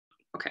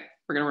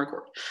we're gonna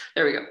record.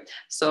 There we go.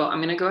 So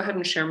I'm gonna go ahead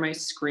and share my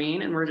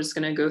screen and we're just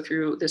gonna go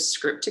through this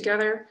script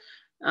together.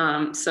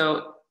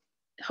 So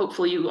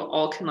hopefully you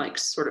all can like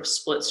sort of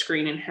split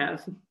screen and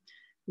have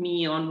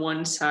me on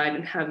one side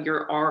and have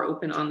your R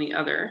open on the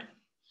other.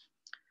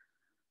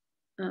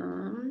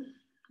 And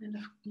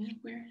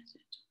where is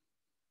it?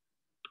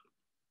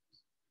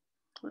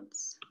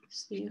 Let's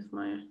see if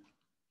I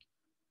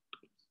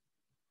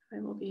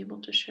will be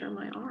able to share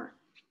my R.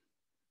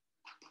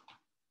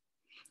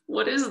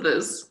 What is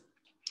this?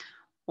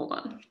 Hold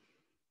on.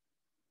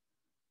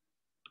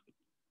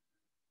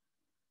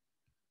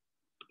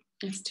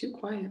 It's too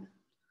quiet.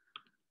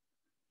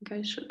 You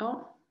guys should,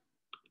 oh,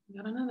 we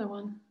got another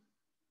one.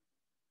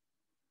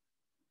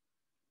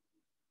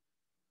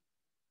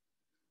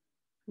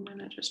 I'm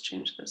gonna just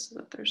change this so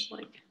that there's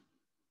like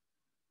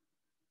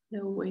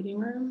no waiting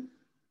room.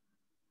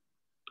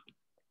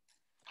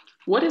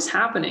 What is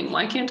happening?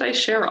 Why can't I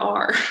share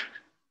R?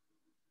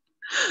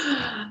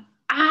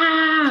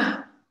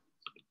 Ah!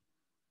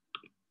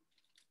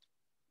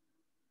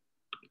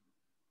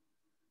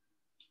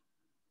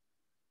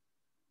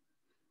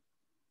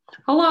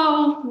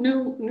 Hello,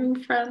 new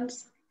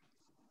friends.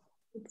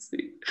 Let's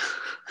see.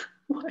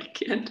 Why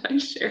can't I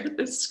share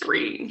this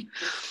screen?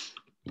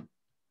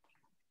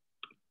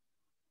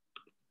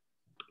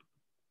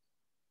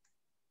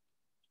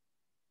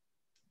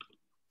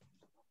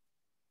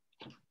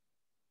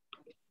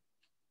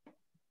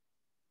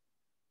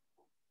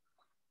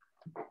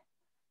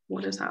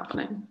 What is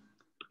happening?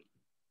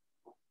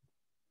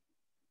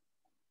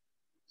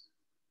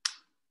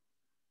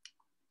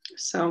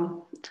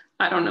 So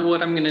I don't know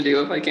what I'm gonna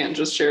do if I can't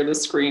just share the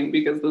screen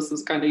because this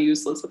is kind of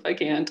useless if I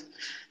can't.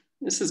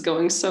 This is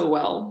going so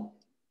well.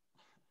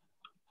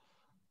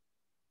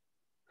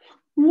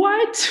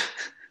 What?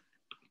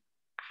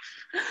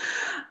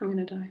 I'm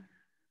gonna die.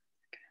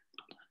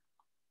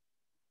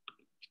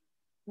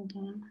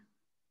 Okay,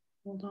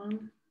 hold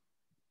on.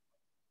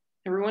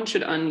 Everyone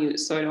should unmute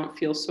so I don't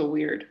feel so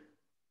weird.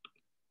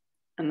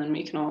 And then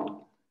we can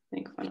all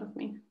make fun of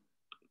me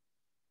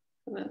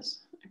for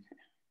this. Okay.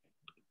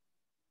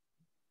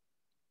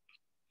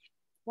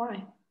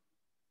 Why?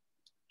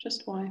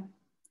 Just why?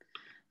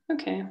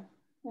 Okay,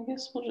 I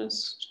guess we'll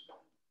just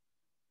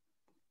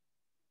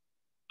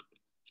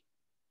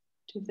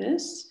do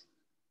this.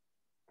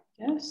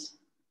 Yes.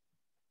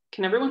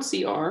 Can everyone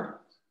see R?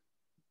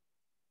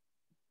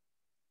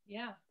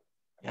 Yeah.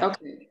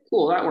 Okay,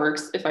 cool, that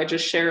works. If I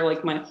just share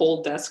like my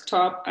whole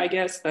desktop, I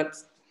guess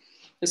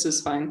this is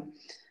fine.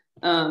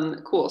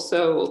 Cool,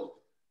 so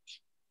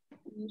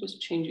let me just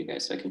change you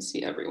guys so I can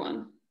see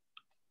everyone.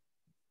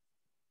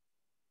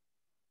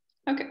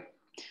 Okay,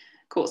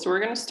 cool, so we're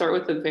gonna start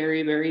with the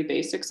very, very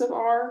basics of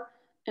R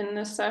in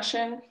this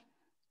session.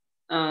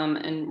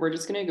 And we're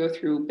just gonna go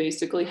through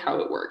basically how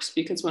it works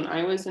because when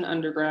I was in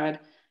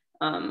undergrad,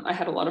 I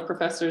had a lot of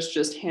professors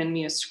just hand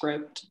me a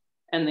script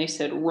and they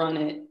said, run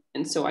it.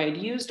 And so I had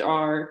used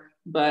R,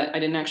 but I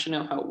didn't actually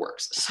know how it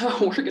works.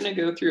 So we're gonna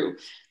go through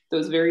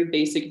those very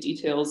basic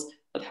details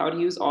of how to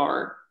use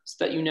R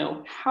so that you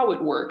know how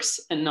it works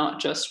and not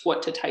just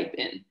what to type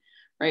in,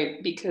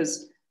 right?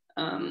 Because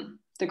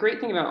the great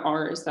thing about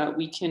R is that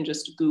we can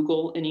just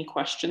Google any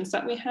questions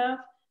that we have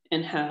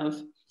and have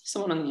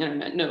someone on the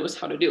internet knows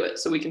how to do it.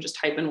 So we can just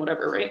type in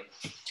whatever, right?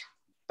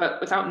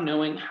 But without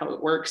knowing how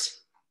it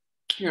works,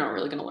 you're not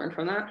really gonna learn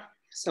from that.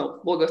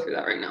 So we'll go through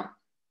that right now.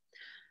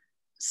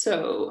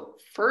 So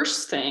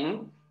first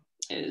thing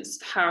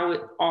is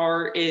how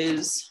R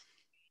is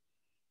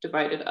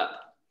divided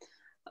up.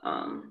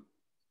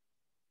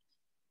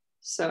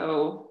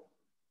 Sorry,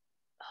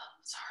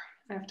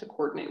 I have to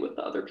coordinate with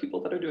the other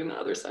people that are doing the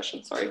other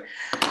session, sorry.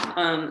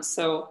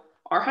 So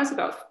R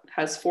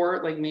has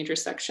four like major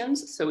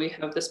sections. So we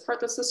have this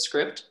part that's the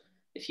script.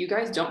 If you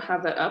guys don't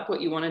have that up,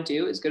 what you wanna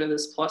do is go to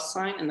this plus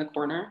sign in the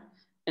corner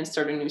and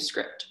start a new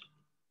script.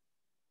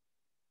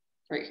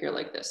 Right here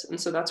like this. And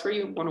so that's where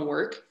you wanna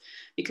work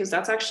because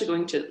that's actually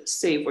going to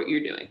save what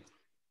you're doing.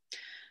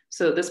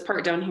 So this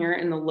part down here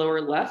in the lower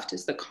left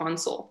is the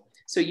console.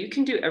 So you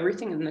can do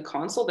everything in the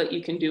console that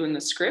you can do in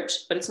the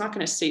script, but it's not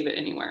gonna save it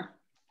anywhere.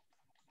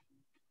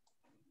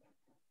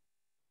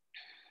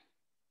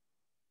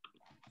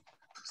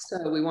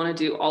 So we wanna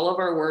do all of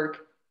our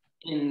work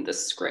in the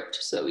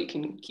script so we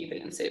can keep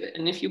it and save it.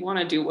 And if you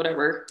wanna do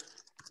whatever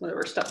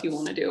stuff you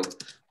wanna do,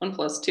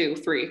 1 + 2,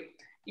 3,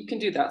 you can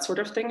do that sort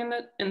of thing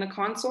in the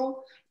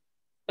console.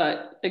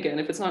 But again,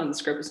 if it's not in the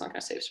script, it's not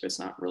gonna save, so it's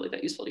not really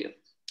that useful to you.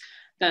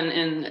 Then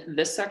in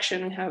this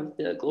section, we have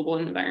the global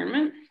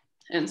environment.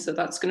 And so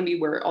that's gonna be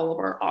where all of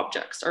our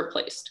objects are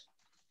placed.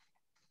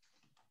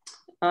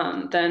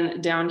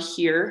 Then down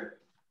here,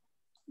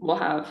 we'll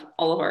have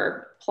all of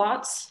our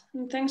plots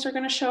and things are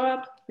gonna show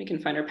up. We can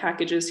find our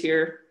packages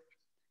here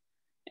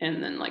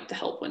and then like the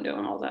help window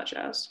and all that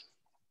jazz.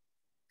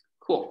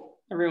 Cool,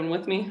 everyone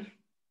with me?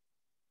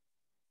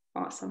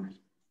 Awesome.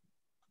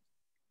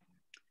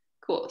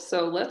 Cool,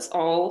 so let's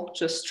all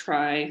just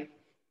try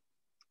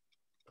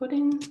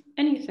putting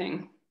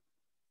anything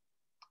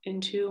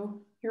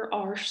into your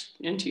R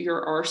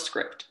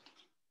script.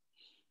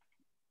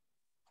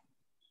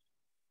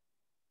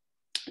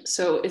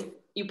 So if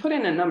you put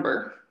in a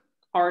number,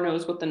 R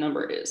knows what the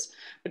number is.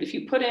 But if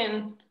you put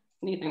in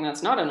anything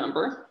that's not a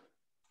number,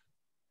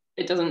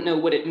 it doesn't know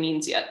what it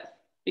means yet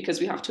because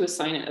we have to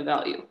assign it a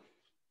value.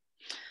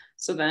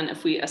 So then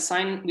if we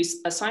assign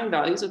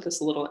values with this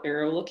little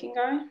arrow looking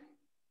guy.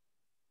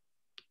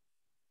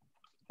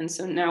 And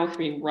so now if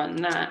we run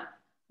that,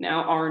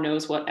 now R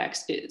knows what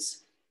X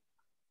is.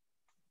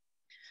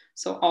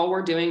 So all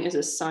we're doing is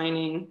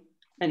assigning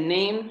a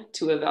name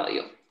to a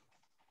value.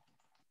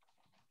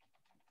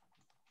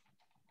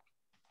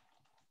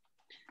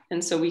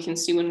 And so we can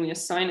see when we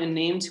assign a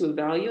name to a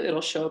value, it'll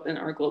show up in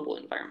our global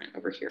environment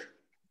over here.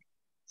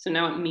 So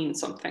now it means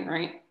something,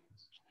 right?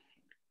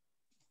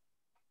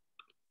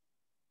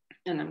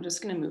 And I'm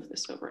just going to move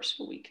this over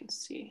so we can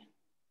see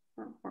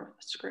more of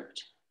the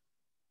script.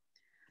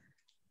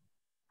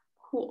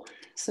 Cool.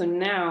 So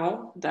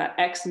now that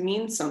X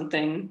means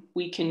something,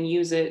 we can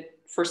use it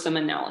for some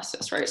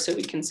analysis, right? So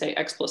we can say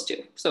X plus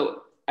 2.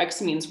 So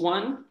X means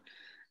 1.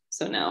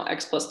 So now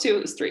X plus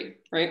 2 is 3,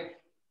 right?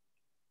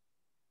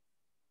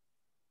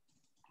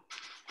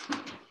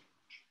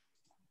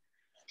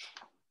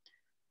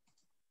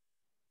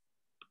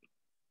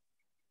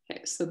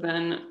 Okay, so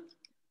then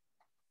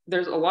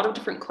there's a lot of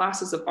different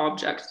classes of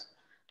objects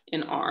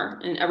in R,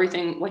 and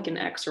everything like in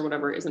X or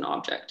whatever is an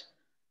object.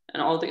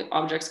 And all the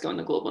objects go in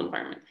the global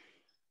environment.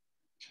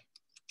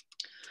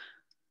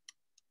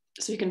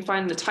 So you can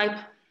find the type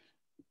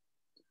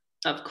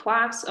of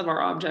class of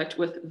our object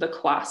with the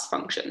class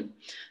function.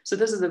 So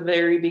this is the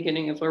very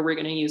beginning of where we're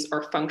going to use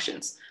our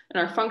functions.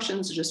 And our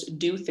functions just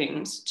do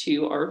things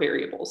to our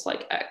variables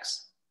like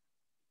X.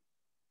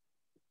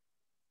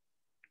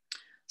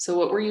 So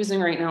what we're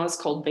using right now is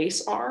called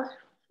base R.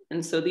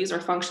 And so these are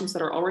functions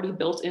that are already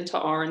built into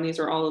R, and these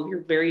are all of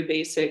your very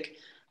basic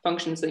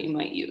functions that you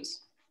might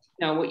use.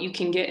 Now, what you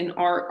can get in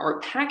R are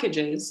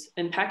packages,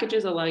 and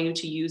packages allow you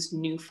to use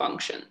new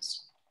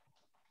functions.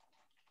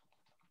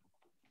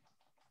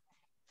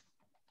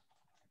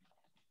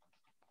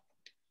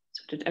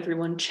 So did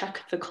everyone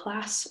check the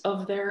class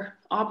of their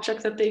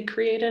object that they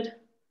created?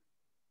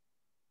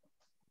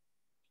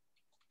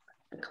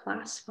 The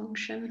class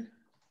function.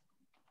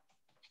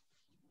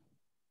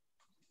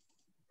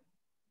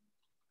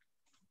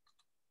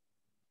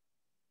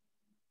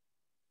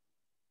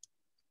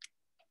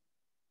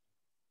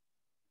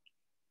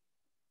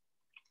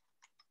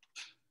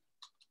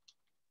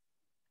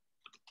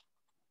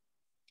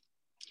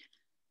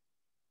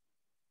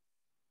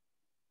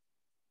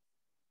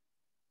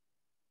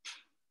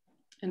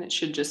 And it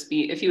should just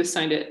be, if you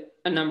assigned it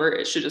a number,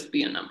 it should just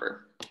be a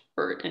number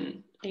or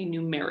in a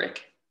numeric.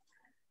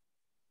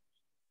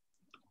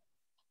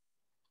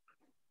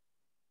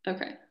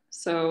 Okay,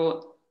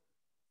 so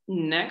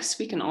next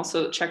we can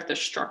also check the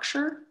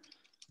structure.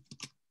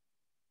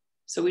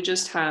 So we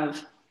just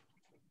have,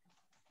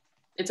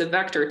 it's a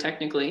vector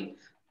technically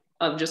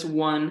of just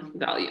one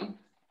value.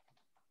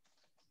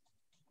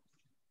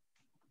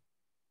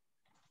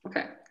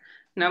 Okay,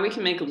 now we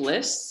can make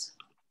lists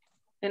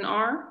in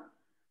R.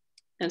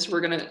 And so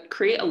we're going to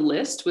create a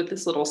list with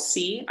this little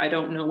C. I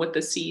don't know what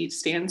the C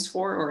stands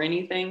for or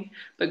anything,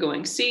 but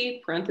going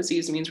C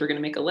parentheses means we're going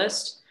to make a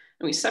list,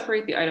 and we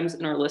separate the items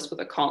in our list with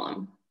a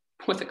comma.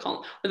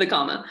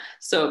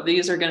 So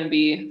these are going to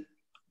be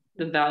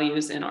the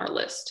values in our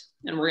list,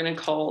 and we're going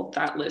to call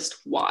that list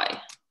Y.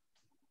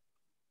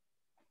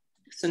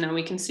 So now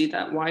we can see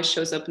that Y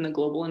shows up in the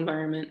global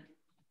environment,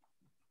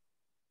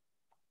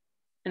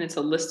 and it's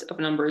a list of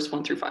numbers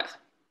 1 through 5.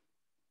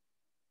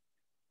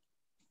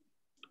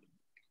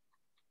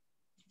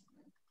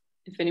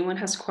 If anyone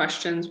has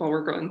questions while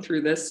we're going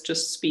through this,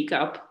 just speak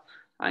up.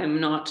 I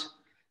am not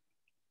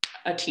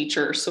a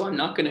teacher, so I'm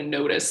not going to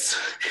notice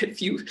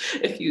if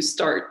you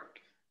start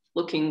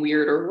looking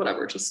weird or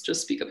whatever. Just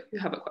speak up if you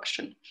have a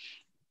question.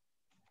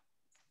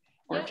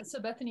 Yeah, so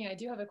Bethany, I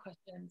do have a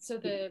question. So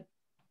the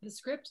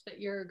script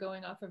that you're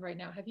going off of right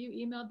now, have you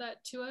emailed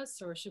that to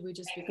us, or should we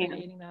just be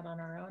creating that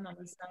on our own on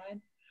the side?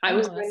 I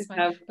was going to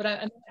have,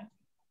 but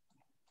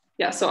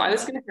yeah, so I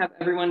was going to have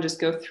everyone just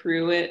go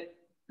through it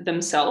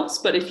themselves,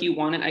 but if you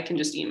want it, I can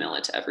just email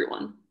it to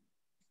everyone.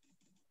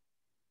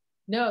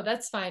 No,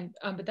 that's fine.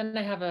 But then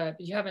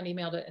you haven't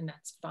emailed it, and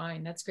that's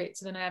fine. That's great.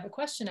 So then I have a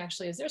question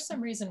actually. Is there some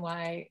reason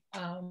why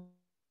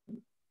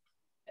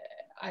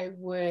I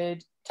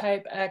would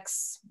type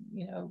X,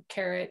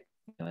 caret,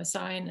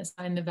 assign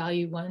the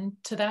value 1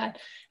 to that,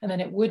 and then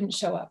it wouldn't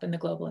show up in the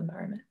global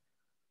environment?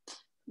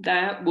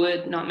 That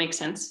would not make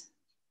sense.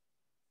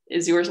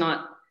 Is yours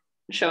not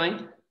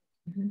showing?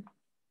 Mm-hmm.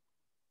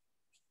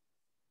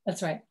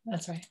 That's right.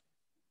 That's right.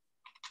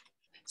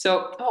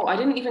 So, I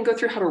didn't even go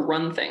through how to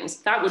run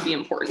things. That would be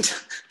important.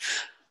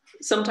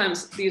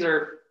 Sometimes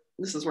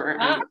this is where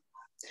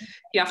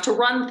you have to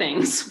run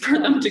things for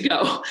them to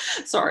go.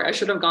 Sorry, I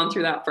should have gone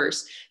through that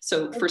first.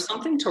 So for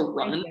something to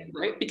run,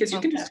 right? Because you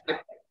can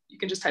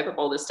just type up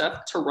all this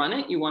stuff. To run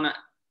it, you want to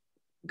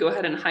go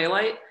ahead and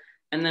highlight,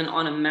 and then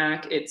on a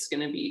Mac, it's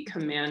going to be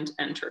Command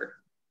Enter.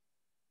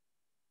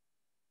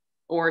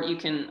 Or you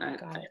can,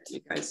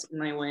 you guys in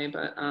my way,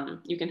 but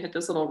you can hit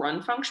this little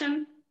run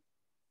function.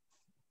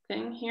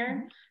 thing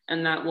here,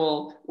 and that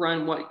will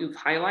run what you've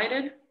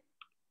highlighted.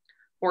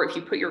 Or if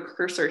you put your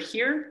cursor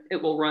here,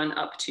 it will run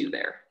up to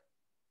there.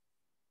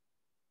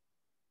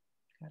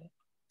 Got it.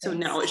 So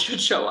now it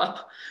should show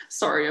up.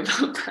 Sorry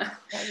about that.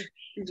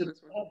 These are the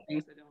sort of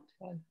things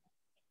I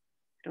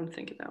don't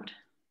think about.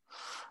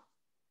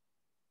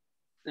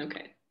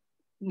 Okay.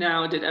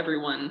 Now, did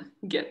everyone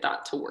get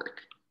that to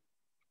work?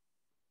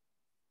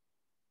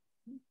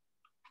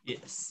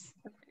 Yes.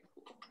 Okay,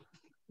 cool.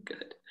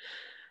 Good.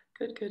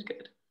 Good, good,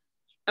 good.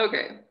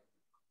 Okay.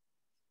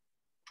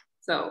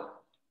 So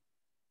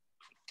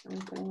I'm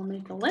going to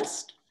make a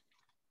list.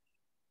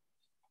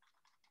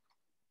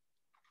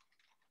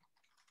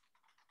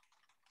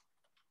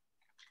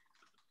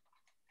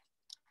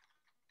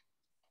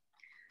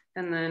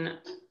 And then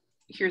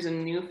here's a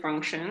new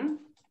function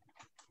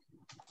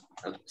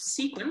of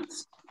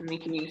sequence. And we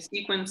can use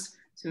sequence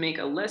to make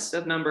a list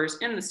of numbers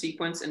in the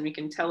sequence, and we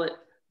can tell it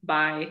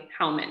by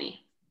how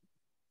many.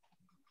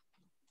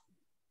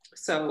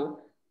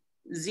 So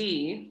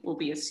Z will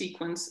be a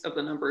sequence of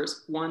the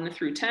numbers 1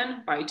 through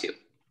 10 by 2.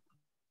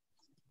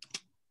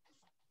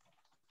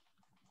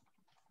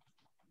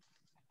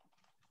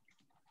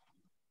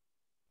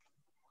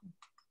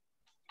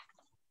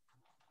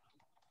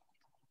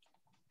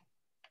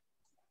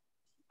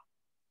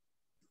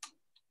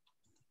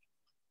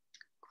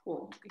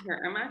 Cool.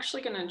 Here, I'm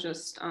actually gonna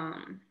just, oh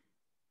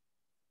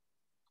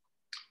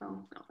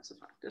no, this is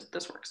fine.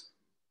 This works.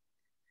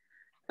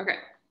 Okay,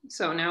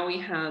 so now we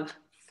have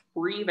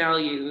 3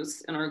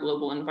 values in our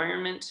global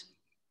environment.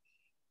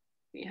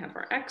 We have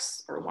our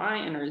X, our Y,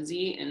 and our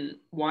Z, and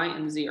Y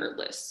and Z are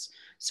lists.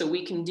 So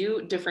we can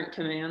do different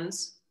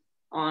commands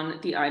on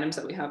the items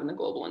that we have in the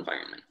global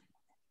environment.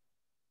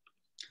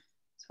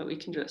 So we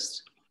can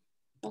just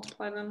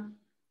multiply them.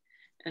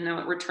 And now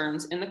it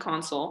returns in the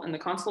console, and the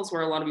console is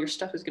where a lot of your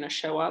stuff is going to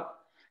show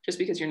up. Just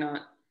because you're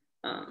not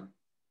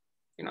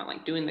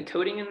like doing the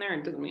coding in there,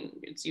 it doesn't mean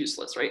it's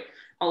useless, right?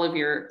 All of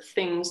your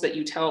things that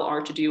you tell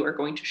R to do are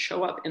going to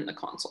show up in the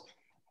console.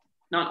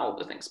 Not all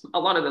the things, a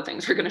lot of the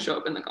things are going to show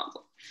up in the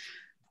console.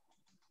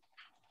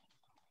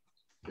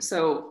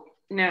 So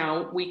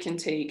now we can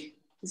take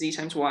Z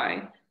times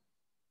Y.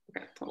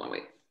 Okay, hold on,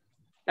 wait.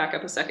 Back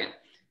up a second.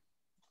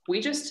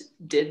 We just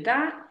did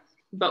that,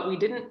 but we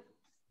didn't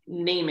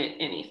name it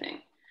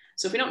anything.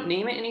 So if we don't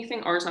name it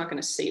anything, R is not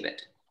going to save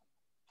it.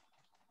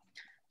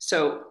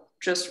 So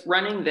just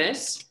running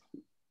this,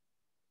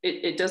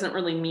 it doesn't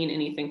really mean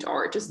anything to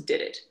R, it just did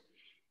it.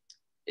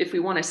 If we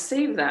want to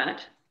save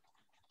that,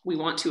 we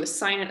want to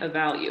assign it a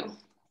value.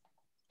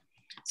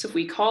 So if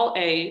we call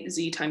A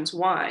Z times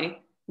Y,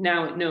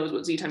 now it knows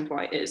what Z times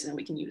Y is, and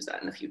we can use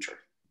that in the future.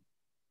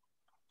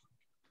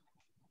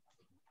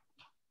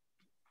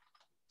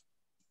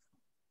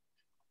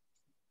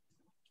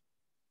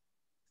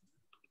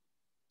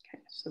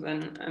 Okay, so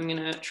then I'm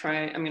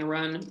gonna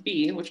run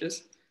B, which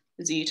is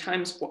Z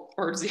times,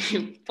 or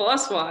Z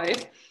plus Y.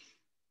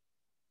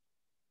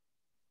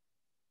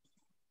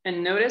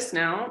 And notice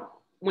now,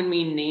 when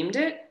we named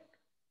it,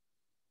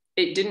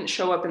 it didn't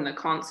show up in the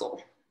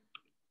console.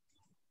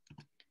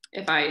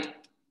 If I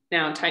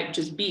now type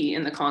just B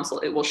in the console,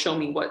 it will show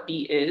me what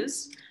B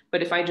is.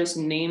 But if I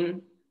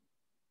name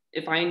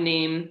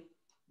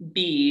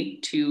B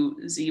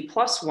to Z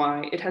plus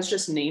Y, it has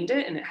just named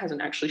it and it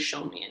hasn't actually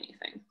shown me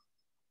anything.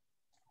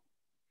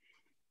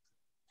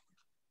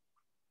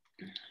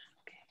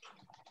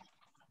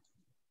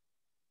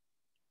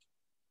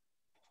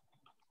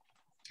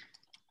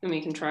 And we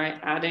can try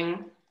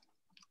adding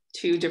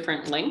 2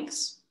 different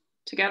lengths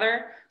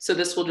together. So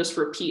this will just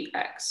repeat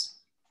X.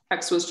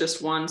 X was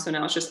just 1, so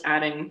now it's just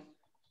adding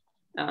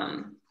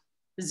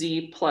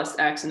Z plus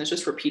X, and it's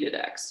just repeated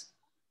X.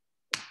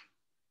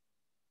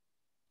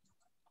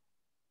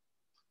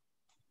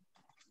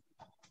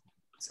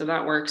 So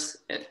that works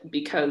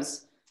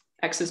because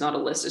X is not a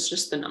list, it's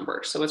just the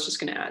number. So it's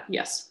just gonna add,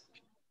 yes.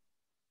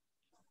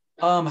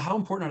 How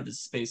important are the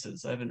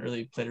spaces? I haven't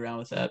really played around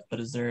with that, but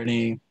is there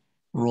any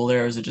rule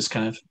there, or is it just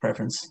kind of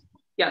preference?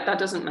 Yeah, that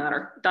doesn't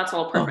matter. That's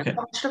all preference. Okay.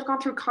 Oh, I should have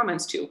gone through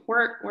comments too.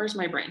 Where's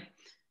my brain?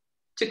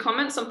 To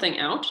comment something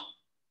out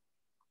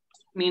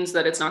means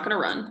that it's not going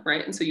to run,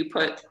 right? And so you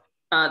put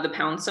the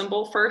pound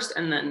symbol first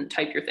and then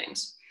type your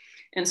things.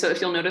 And so if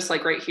you'll notice,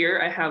 like right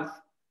here,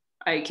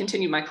 I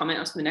continue my comment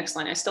on to the next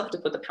line. I still have to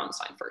put the pound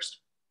sign first.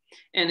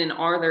 And in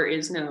R, there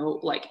is no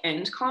like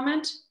end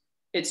comment.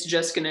 It's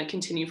just going to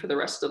continue for the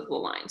rest of the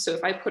line. So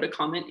if I put a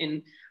comment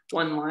in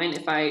one line,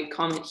 if I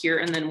comment here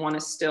and then want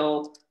to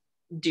still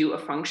do a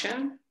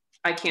function,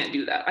 I can't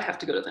do that. I have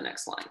to go to the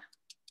next line.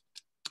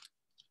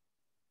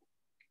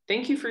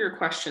 Thank you for your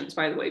questions,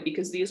 by the way,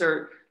 because these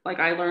are, like,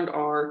 I learned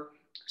R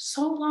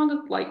so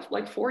long,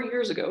 like 4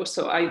 years ago.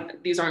 So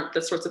these aren't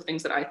the sorts of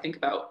things that I think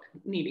about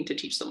needing to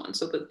teach someone.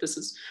 So that this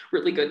is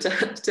really good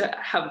to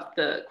have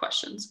the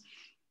questions.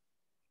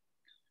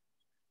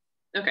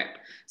 Okay,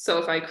 so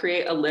if I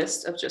create a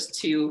list of just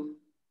 2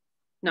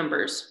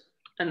 numbers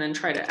and then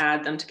try to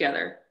add them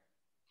together,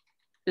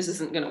 this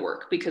isn't going to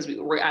work because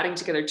we're adding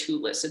together 2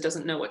 lists. It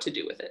doesn't know what to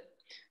do with it.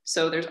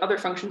 So there's other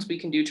functions we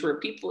can do to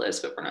repeat the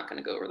list, but we're not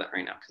going to go over that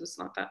right now because it's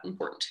not that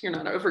important. You're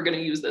not ever going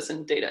to use this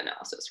in data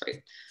analysis,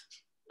 right?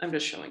 I'm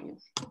just showing you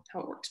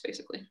how it works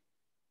basically.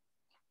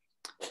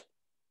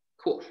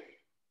 Cool.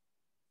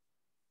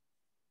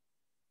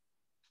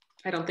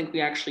 I don't think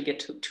we actually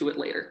get to it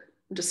later,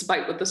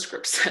 despite what the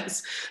script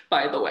says,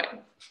 by the way,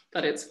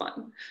 but it's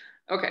fun.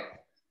 Okay,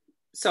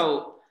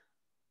 so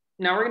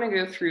now we're going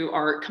to go through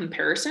our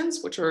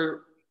comparisons, which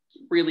are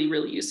really,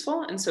 really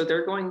useful. And so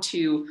they're going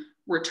to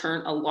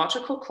return a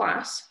logical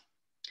class,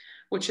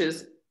 which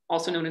is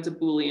also known as a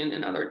Boolean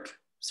and other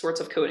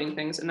sorts of coding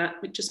things. And that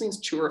it just means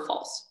true or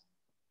false.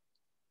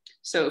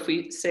 So if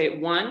we say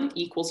 1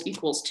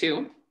 equals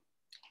 2,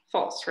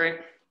 false, right?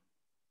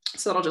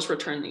 So that'll just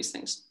return these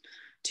things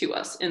to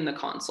us in the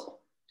console,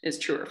 is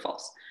true or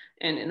false.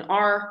 And in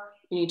R,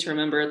 you need to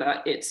remember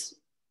that it's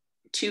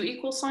 2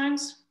 equal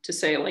signs to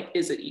say, like,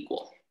 is it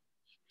equal?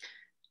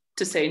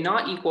 To say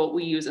not equal,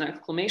 we use an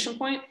exclamation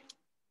point.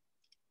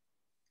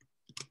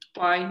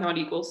 Y not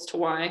equals to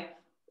Y.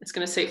 It's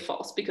going to say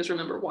false because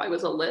remember, Y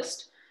was a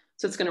list.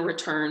 So it's going to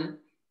return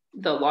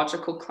the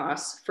logical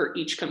class for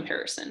each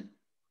comparison.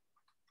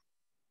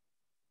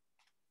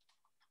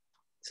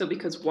 So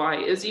because Y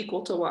is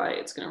equal to Y,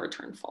 it's going to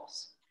return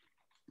false.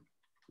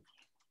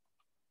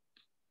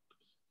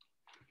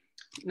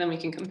 And then we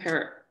can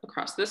compare it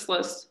across this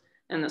list.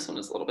 And this one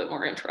is a little bit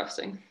more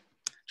interesting.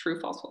 True,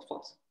 false, false,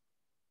 false.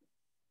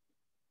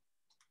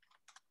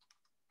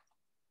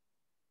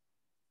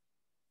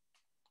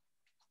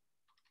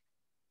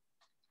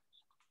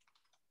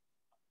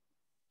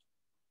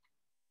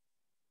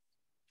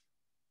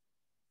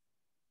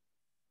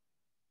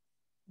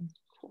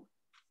 Cool.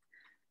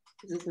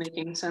 This is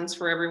making sense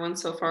for everyone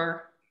so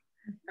far.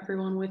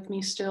 Everyone with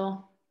me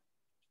still?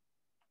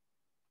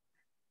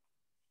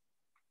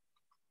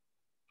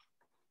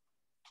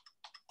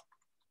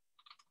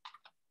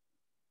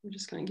 I'm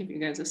just going to give you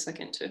guys a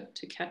second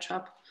to catch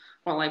up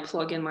while I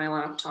plug in my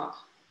laptop.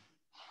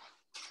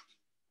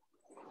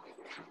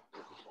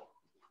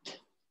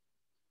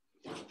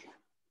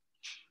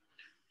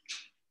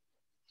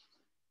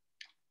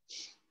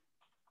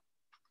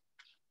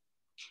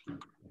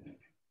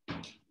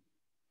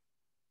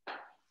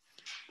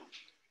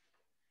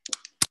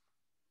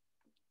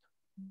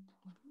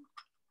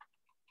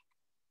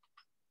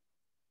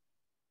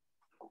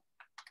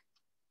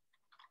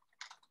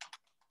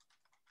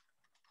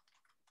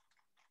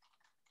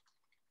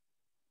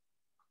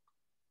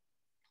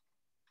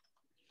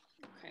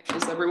 Okay,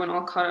 is everyone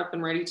all caught up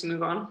and ready to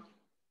move on?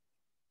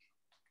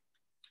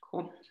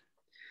 Cool.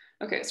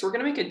 Okay, so we're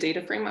going to make a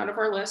data frame out of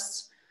our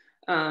lists.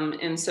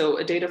 And so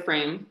a data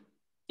frame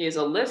is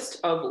a list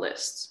of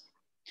lists.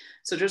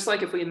 So just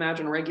like if we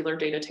imagine a regular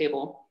data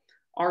table,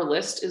 our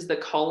list is the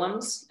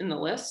columns in the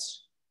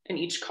list, and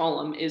each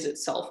column is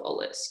itself a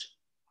list.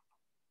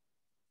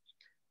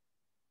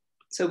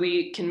 So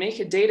we can make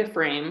a data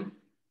frame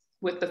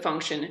with the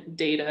function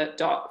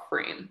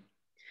data.frame.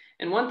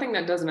 And one thing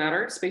that does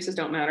matter, spaces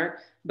don't matter,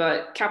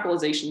 but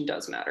capitalization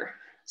does matter.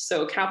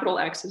 So capital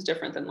X is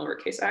different than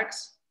lowercase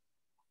x.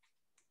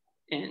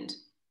 And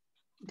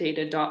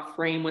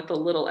data.frame with a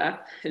little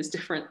f is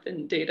different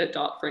than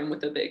data.frame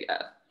with a big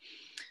F.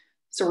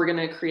 So we're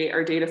going to create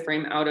our data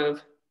frame out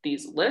of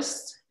these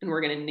lists, and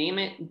we're going to name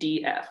it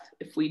df.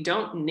 If we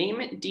don't name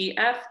it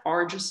df,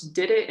 R just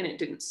did it and it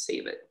didn't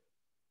save it.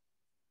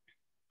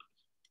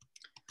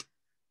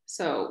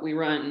 So we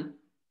run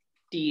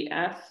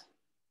df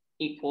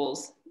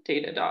equals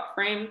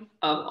data.frame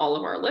of all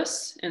of our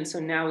lists. And so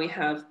now we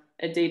have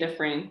a data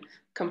frame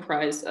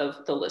comprised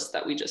of the list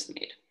that we just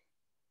made.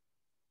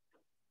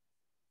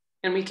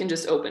 And we can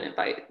just open it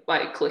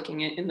by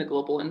clicking it in the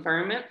global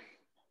environment.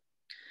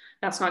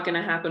 That's not going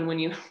to happen when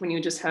you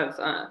just have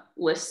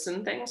lists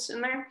and things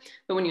in there.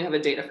 But when you have a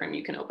data frame,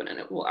 you can open it.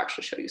 It will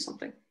actually show you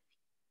something.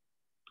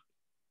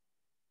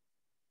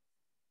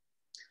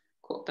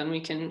 Cool. Then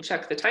we can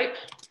check the type.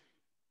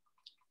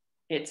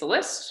 It's a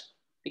list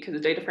because the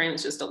data frame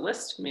is just a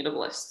list made of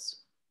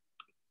lists.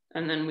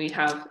 And then we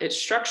have its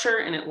structure,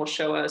 and it will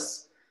show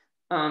us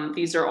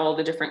these are all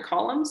the different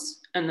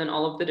columns and then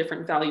all of the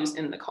different values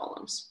in the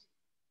columns.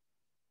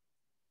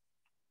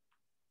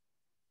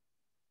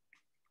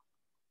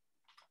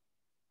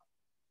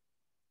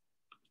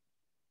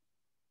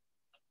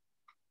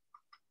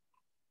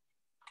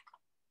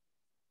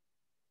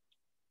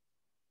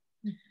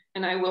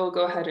 And I will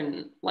go ahead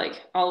and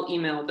I'll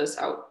email this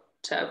out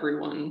to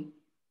everyone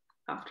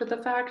after the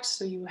fact,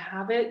 so you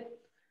have it,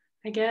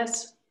 I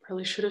guess.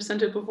 Probably should have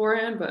sent it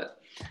beforehand, but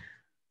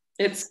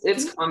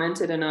it's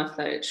commented enough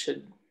that it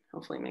should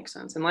hopefully make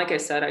sense. And like I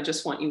said, I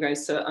just want you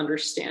guys to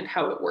understand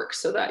how it works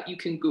so that you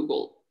can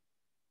Google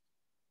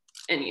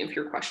any of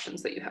your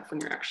questions that you have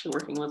when you're actually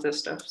working with this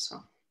stuff.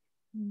 So.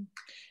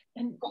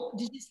 And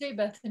did you say,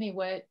 Bethany,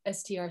 what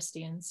STR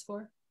stands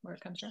for, where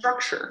it comes from?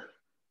 Structure.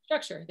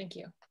 Structure, thank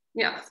you.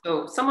 Yeah,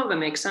 so some of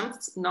them make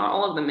sense, not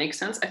all of them make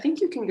sense. I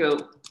think you can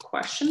go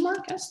question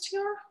mark STR.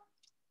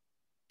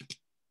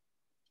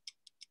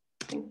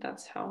 I think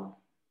that's how,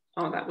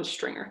 oh, that was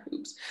stringer,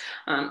 oops.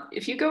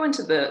 If you go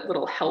into the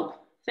little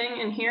help thing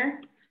in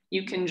here,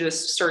 you can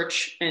just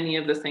search any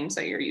of the things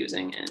that you're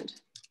using and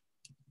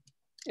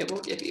it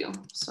will give you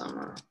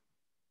some,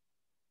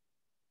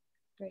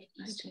 Great.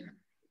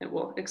 it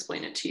will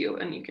explain it to you,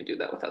 and you can do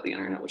that without the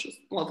internet, which is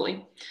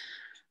lovely.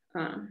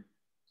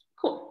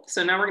 Cool.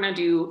 So now we're going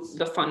to do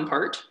the fun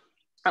part.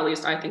 At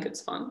least I think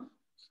it's fun.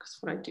 That's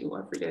what I do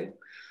every day of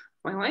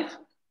my life.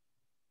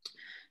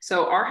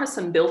 So R has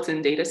some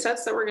built-in data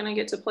sets that we're going to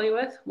get to play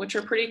with, which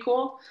are pretty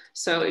cool.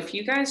 So if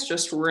you guys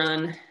just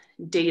run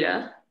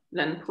data,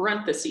 then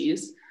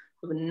parentheses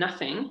of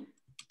nothing,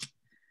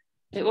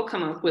 it will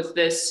come up with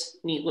this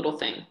neat little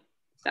thing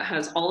that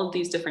has all of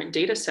these different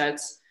data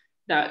sets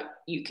that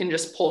you can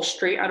just pull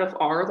straight out of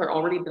R. They're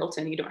already built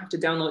in. You don't have to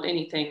download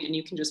anything, and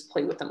you can just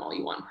play with them all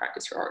you want and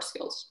practice your R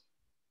skills.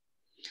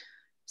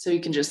 So you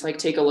can just like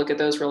take a look at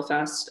those real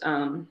fast.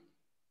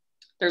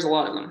 There's a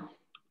lot of them,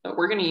 but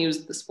we're going to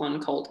use this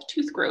one called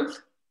tooth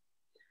growth.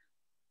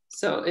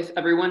 So if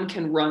everyone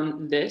can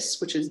run this,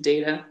 which is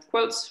data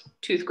quotes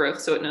tooth growth,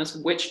 so it knows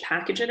which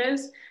package it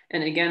is.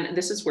 And again,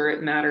 this is where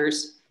it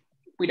matters.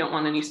 We don't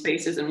want any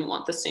spaces, and we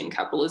want the same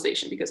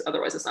capitalization because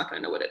otherwise it's not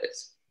going to know what it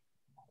is.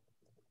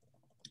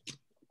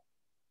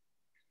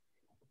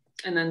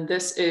 And then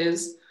this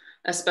is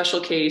a special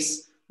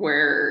case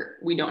where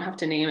we don't have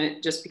to name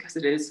it just because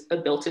it is a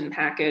built-in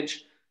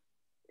package.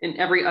 In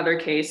every other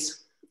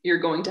case, you're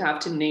going to have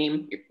to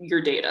name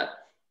your data.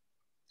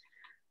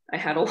 I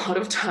had a lot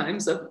of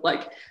times of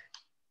like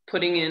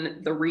putting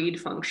in the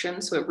read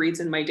function, so it reads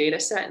in my data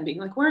set and being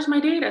like, "Where's my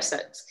data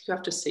set?" You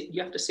have to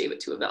save it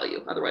to a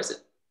value, otherwise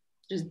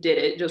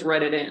it just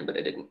read it in, but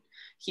it didn't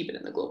keep it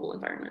in the global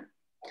environment.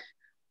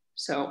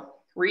 So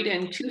read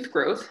in tooth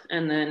growth,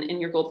 and then in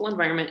your global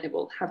environment, it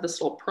will have this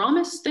little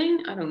promise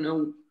thing. I don't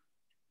know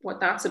what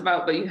that's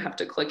about, but you have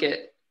to click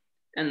it,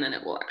 and then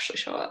it will actually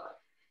show up.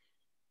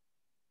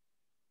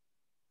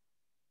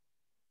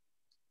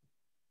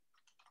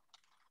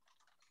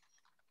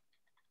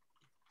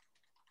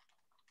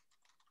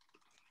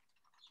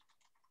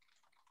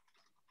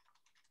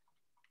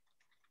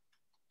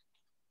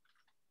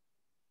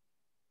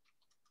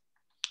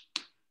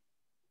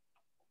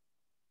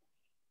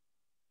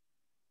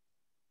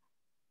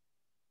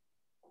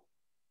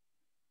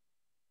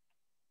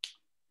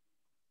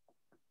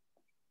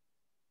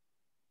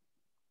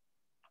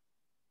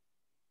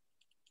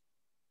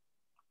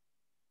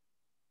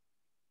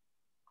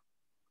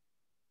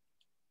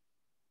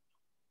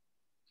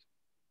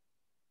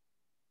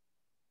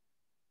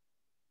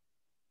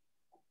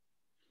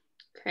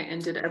 Okay,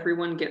 and did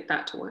everyone get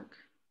that to work?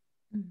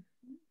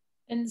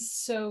 And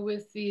so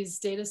with these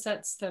data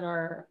sets that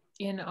are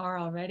in R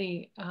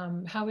already,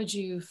 how would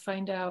you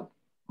find out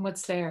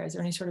what's there? Is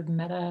there any sort of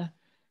meta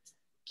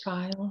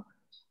file?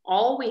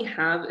 All we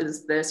have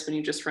is this when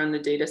you just run the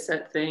data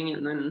set thing,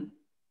 and then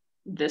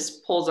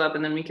this pulls up,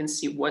 and then we can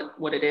see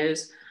what it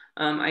is.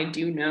 I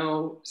do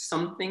know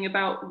something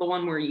about the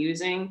one we're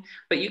using,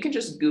 but you can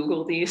just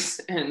Google these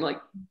and like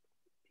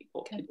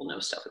people know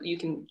stuff. You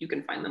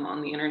can find them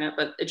on the internet,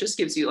 but it just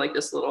gives you like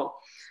this little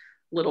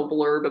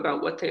blurb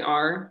about what they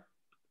are.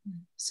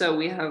 So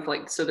we have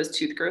so this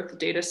tooth growth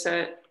data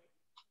set,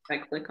 if I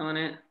click on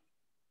it.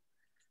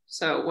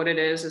 So what it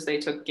is they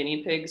took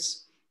guinea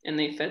pigs and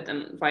they fed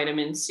them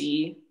vitamin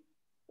C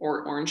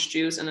or orange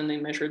juice, and then they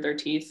measured their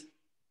teeth.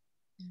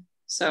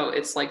 So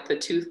it's like the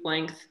tooth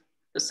length,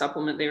 the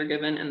supplement they were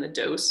given, and the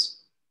dose.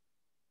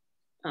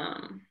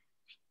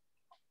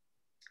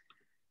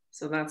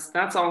 So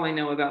that's all I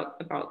know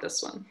about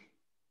this one.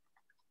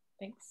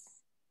 Thanks.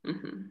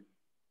 Mm-hmm.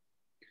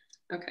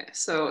 Okay,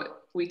 so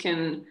we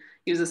can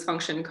use this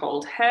function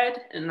called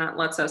head, and that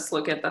lets us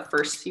look at the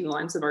first few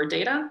lines of our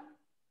data.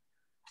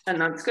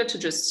 And that's good to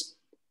just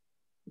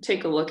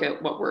take a look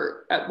at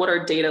what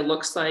our data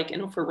looks like,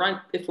 and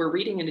if we're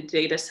reading in a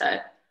data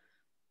set,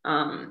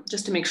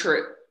 just to make sure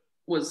it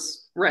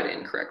was read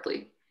in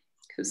correctly.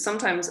 Because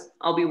sometimes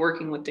I'll be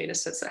working with data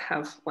sets that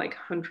have like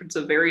hundreds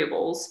of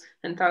variables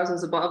and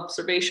thousands of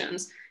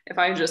observations. If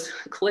I just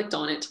clicked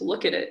on it to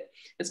look at it,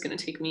 it's going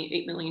to take me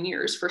 8 million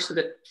years, first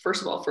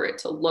of all, for it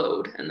to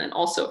load, and then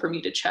also for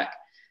me to check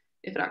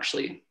if it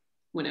actually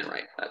went in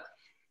right.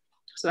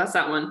 So that's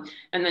that one.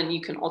 And then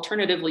you can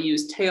alternatively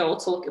use tail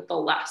to look at the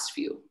last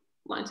few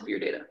lines of your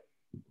data.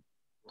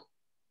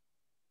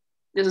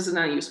 This is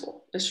not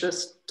useful. It's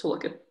just to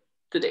look at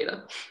the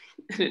data,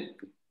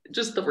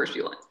 just the first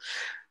few lines.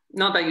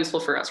 Not that useful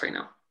for us right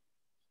now.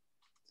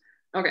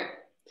 Okay.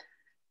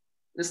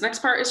 This next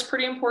part is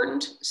pretty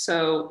important.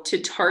 So to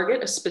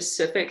target a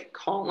specific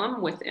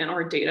column within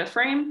our data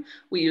frame,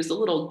 we use the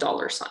little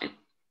 $sign.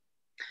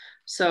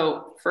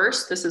 So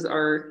first, this is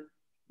our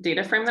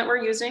data frame that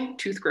we're using,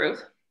 tooth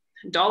growth,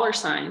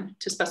 $sign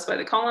to specify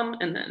the column,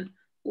 and then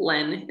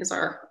len is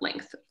our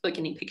length, the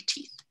guinea pig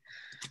teeth.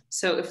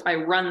 So if I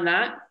run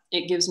that,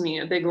 it gives me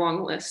a big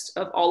long list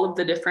of all of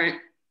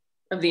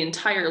the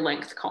entire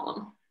length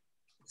column.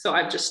 So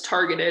I've just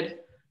targeted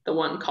the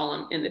one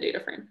column in the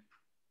data frame.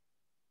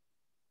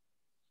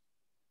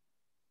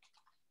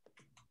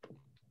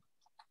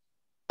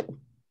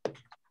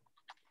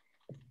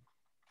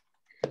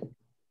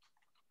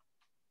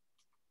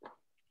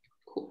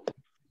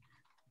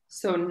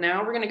 So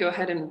now we're going to go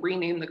ahead and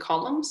rename the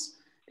columns.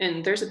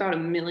 And there's about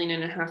 1.5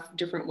 million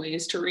different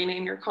ways to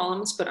rename your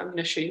columns, but I'm going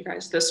to show you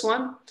guys this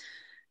one.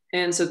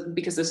 And so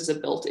because this is a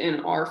built-in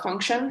R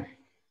function,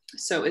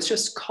 so it's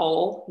just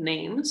call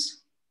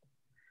names.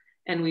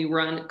 And we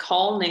run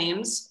call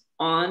names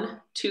on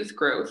tooth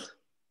growth.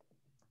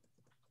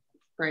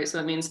 Right, so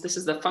that means this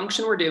is the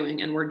function we're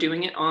doing, and we're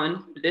doing it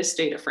on this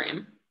data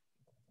frame.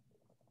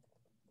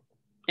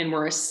 And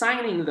we're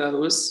assigning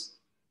those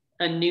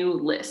a new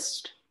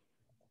list.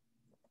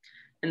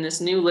 And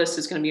this new list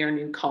is going to be our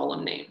new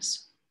column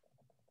names.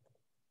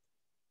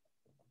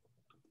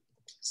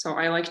 So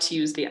I like to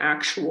use the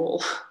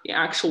actual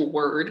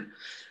word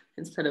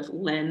instead of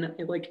len.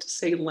 I like to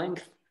say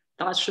length.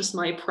 That's just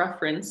my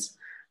preference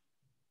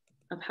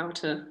of how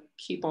to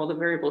keep all the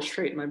variables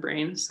straight in my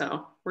brain.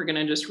 So we're going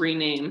to just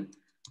rename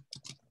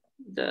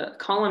the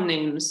column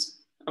names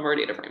of our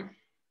data frame.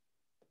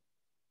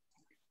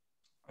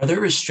 Are there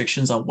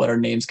restrictions on what our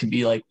names can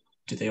be? Like,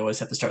 do they always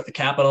have to start with a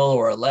capital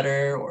or a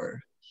letter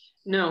or?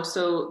 No,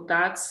 so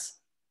that's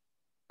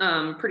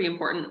pretty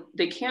important.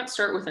 They can't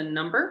start with a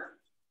number.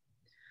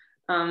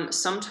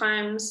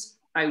 Sometimes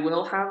I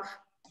will have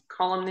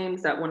column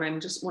names that when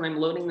I'm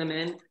loading them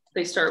in,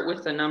 they start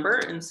with a number.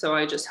 And so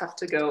I just have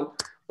to go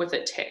with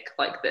a tick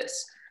like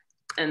this.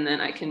 And then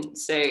I can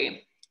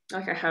say,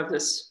 like I have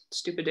this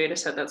stupid data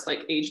set that's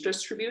like age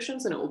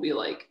distributions, and it will be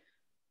like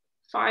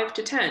 5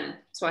 to 10.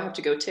 So I have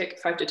to go tick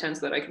 5 to 10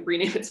 so that I can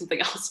rename it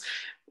something else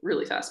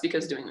really fast,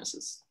 because doing this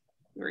is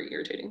very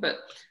irritating, but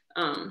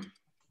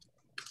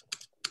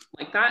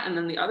like that. And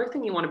then the other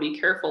thing you want to be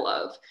careful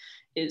of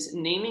is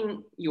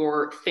naming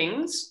your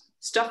things,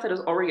 stuff that is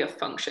already a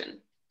function.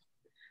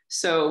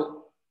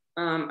 So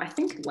I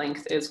think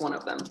length is one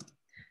of them.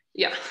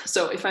 Yeah,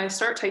 so if I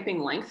start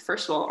typing length,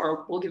 first of all,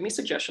 or will give me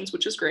suggestions,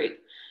 which is great.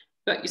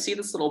 But you see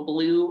this little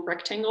blue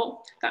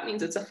rectangle? That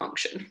means it's a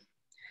function.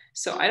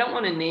 So I don't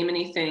want to name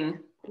anything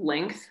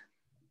length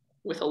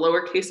with a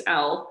lowercase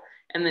l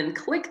and then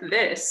click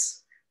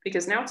this,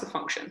 because now it's a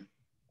function.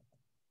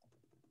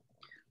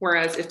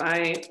 Whereas if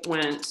I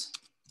went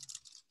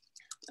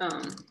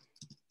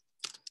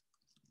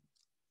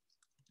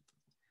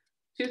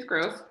tooth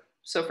growth,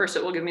 so first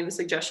it will give me the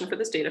suggestion for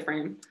this data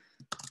frame,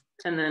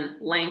 and then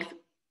length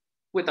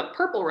with a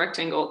purple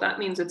rectangle, that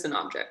means it's an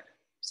object.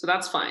 So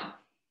that's fine.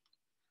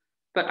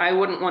 But I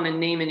wouldn't want to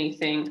name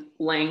anything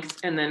length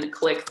and then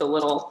click the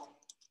little,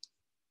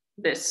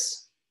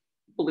 this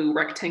blue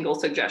rectangle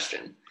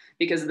suggestion,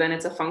 because then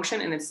it's a function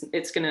and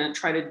it's going to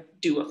try to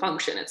do a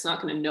function. It's not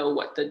going to know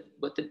what the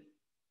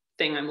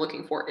thing I'm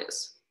looking for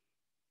is.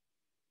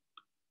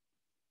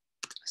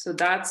 So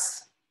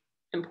that's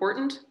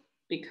important,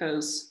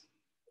 because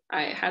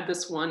I had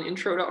this one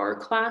intro to R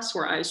class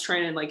where I was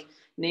trying to like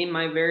name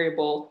my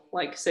variable,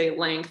 like say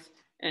length,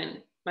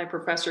 and my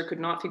professor could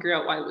not figure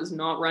out why it was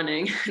not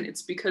running. And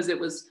it's because it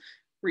was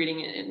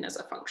reading it in as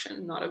a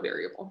function, not a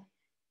variable.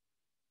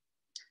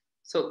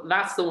 So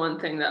that's the one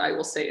thing that I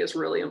will say is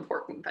really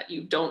important that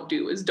you don't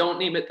do, is don't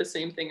name it the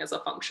same thing as a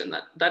function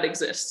that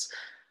exists.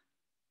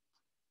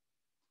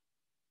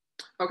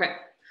 Okay,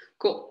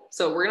 cool.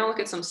 So we're gonna look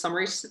at some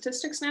summary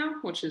statistics now,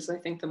 which is I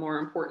think the more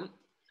important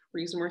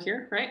reason we're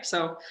here, right?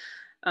 So,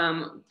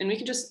 and we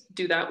can just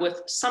do that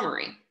with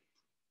summary.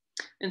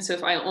 And so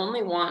if I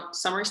only want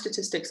summary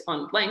statistics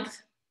on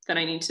length, then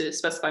I need to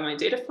specify my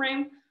data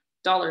frame,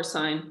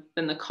 $,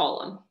 then the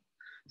column.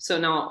 So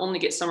now I'll only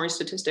get summary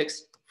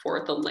statistics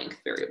for the length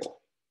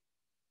variable.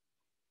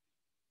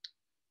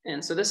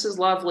 And so this is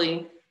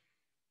lovely: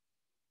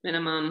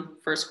 minimum,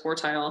 first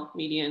quartile,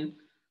 median,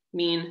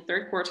 mean,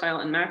 third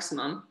quartile, and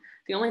maximum.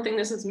 The only thing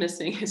this is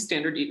missing is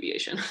standard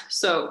deviation.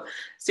 So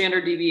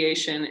standard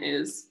deviation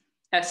is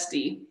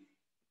SD,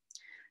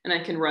 and I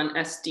can run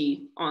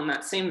SD on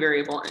that same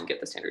variable and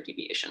get the standard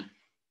deviation.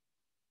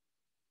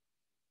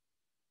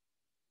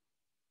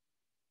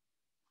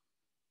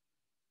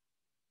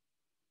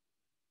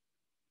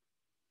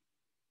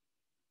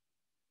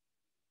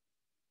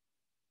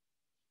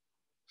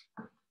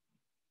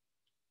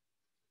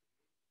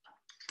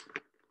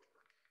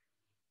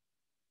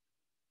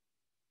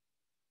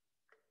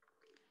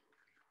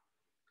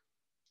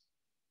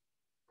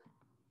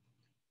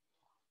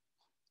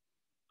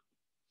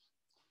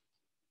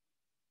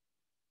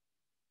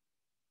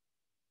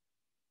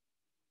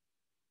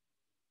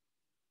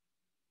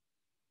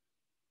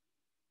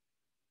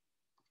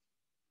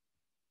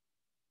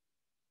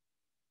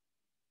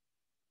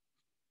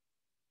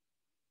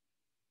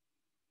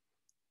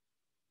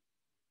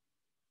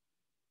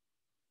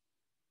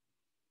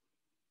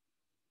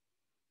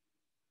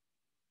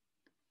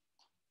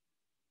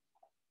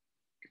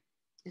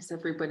 Is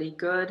everybody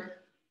good?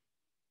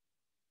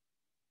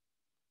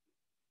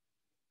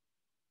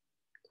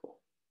 Cool.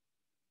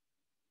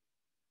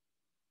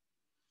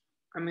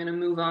 I'm gonna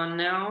move on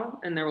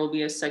now, and there will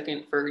be a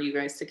second for you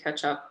guys to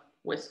catch up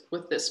with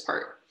this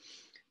part.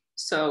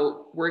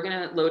 So we're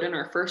gonna load in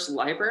our first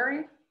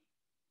library,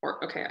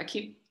 or okay,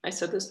 I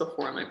said this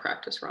before in my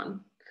practice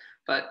run,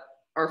 but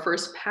our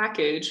first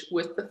package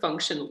with the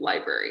function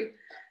library.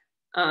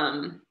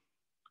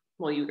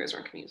 well, you guys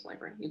aren't going to use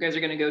library. You guys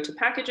are going to go to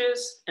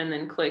packages and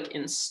then click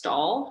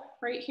install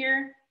right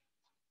here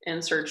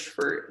and search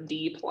for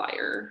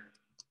dplyr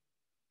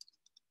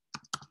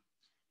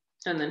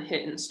and then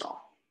hit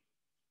install.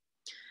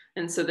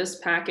 And so this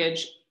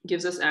package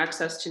gives us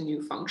access to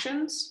new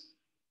functions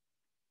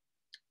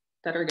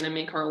that are going to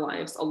make our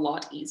lives a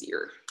lot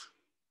easier.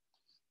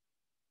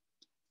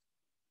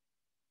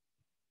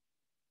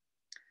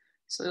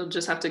 So you'll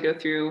just have to go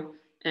through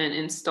and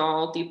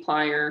install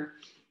dplyr.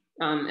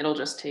 It'll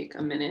just take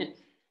a minute.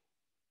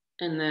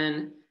 And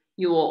then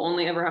you will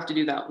only ever have to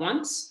do that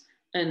once.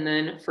 And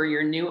then for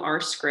your new R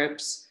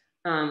scripts,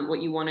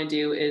 what you want to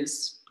do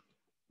is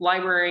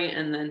library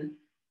and then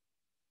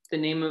the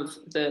name of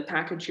the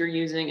package you're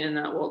using, and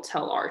that will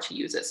tell R to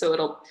use it.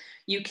 So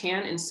you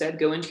can instead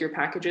go into your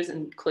packages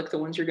and click the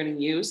ones you're going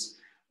to use.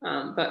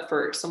 But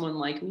for someone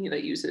like me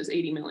that uses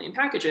 80 million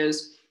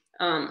packages,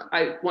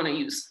 I want to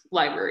use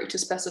library to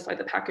specify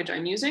the package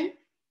I'm using.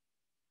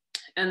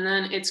 And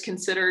then it's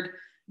considered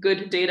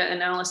good data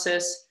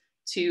analysis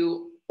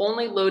to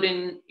only load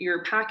in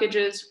your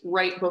packages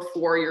right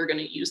before you're going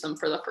to use them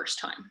for the first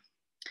time.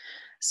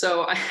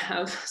 So I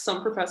have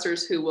some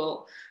professors who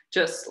will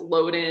just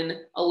load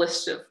in a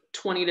list of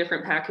 20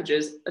 different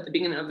packages at the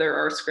beginning of their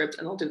R script,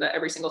 and they'll do that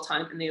every single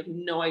time, and they have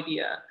no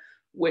idea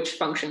which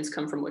functions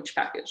come from which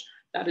package.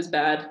 That is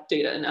bad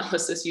data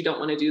analysis. You don't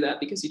want to do that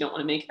because you don't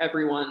want to make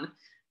everyone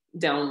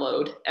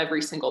download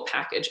every single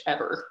package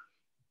ever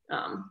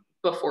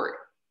before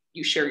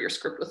you share your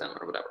script with them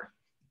or whatever.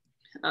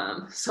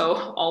 So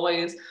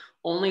always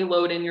only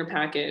load in your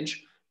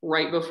package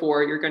right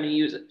before you're going to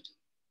use it.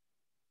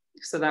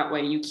 So that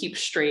way you keep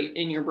straight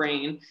in your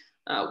brain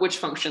which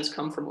functions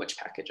come from which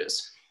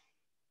packages.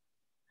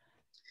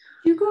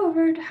 Could you go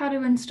over how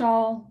to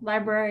install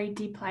library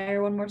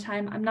dplyr one more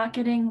time? I'm not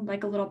getting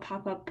like a little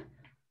pop-up.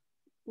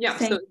 Yeah,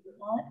 so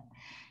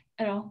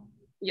at all.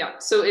 Yeah,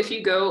 so if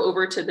you go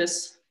over to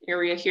this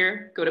area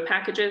here, go to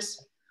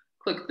packages,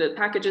 click the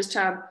packages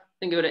tab,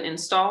 then go to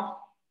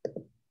install,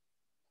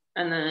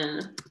 and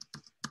then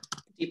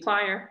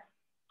dplyr,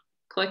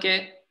 click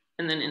it,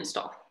 and then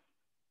install.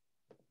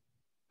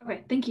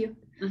 Okay, thank you.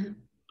 Mm-hmm.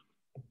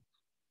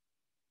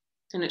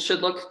 And it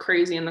should look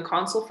crazy in the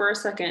console for a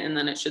second, and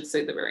then it should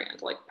say at the very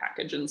end, like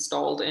package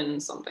installed in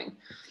something.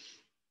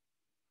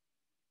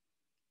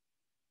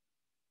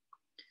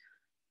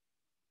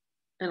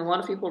 And a lot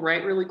of people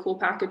write really cool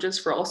packages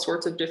for all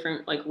sorts of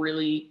different, like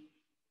really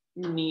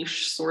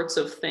niche sorts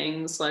of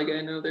things. Like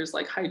I know there's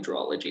like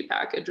hydrology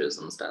packages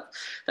and stuff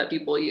that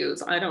people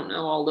use. I don't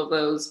know all of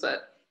those,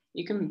 but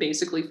you can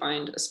basically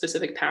find a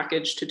specific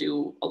package to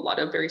do a lot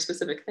of very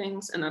specific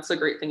things. And that's the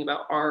great thing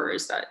about R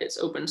is that it's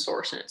open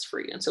source and it's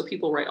free. And so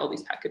people write all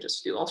these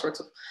packages to do all sorts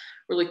of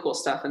really cool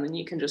stuff. And then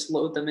you can just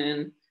load them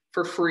in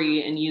for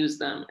free and use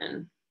them.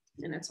 And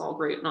it's all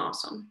great and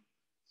awesome.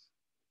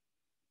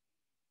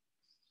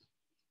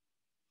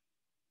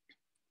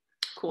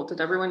 Cool.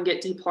 Did everyone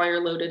get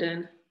dplyr loaded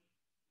in?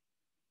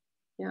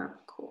 Yeah,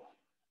 cool.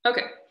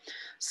 Okay,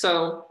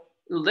 so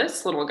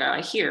this little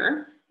guy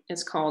here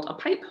is called a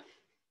pipe.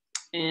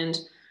 And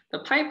the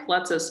pipe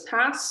lets us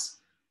pass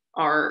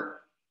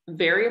our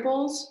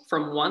variables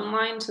from one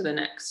line to the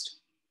next.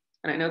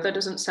 And I know that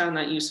doesn't sound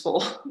that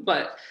useful,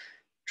 but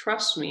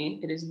trust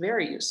me, it is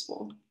very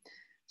useful.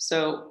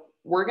 So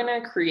we're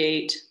gonna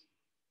create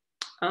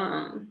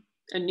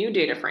a new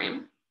data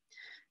frame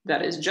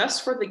that is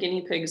just for the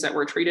guinea pigs that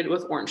were treated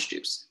with orange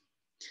juice.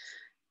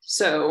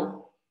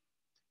 So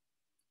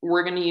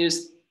we're going to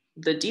use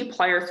the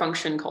dplyr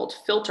function called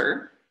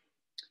filter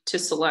to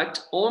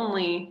select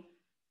only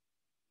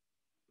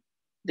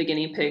the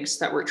guinea pigs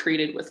that were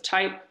treated with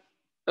type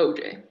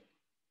OJ.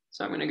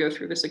 So I'm going to go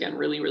through this again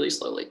really, really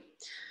slowly.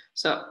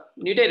 So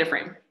new data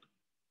frame.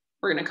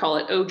 We're going to call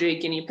it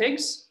OJ guinea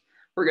pigs.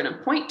 We're going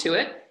to point to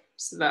it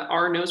so that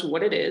R knows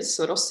what it is,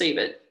 so it'll save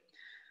it.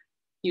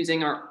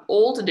 Using our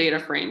old data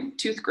frame,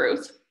 tooth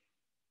growth,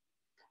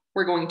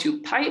 we're going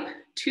to pipe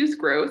tooth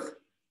growth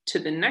to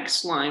the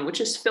next line, which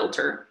is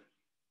filter.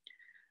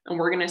 And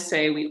we're going to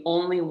say we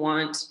only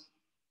want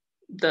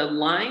the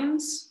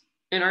lines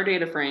in our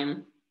data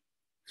frame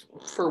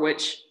for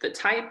which the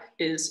type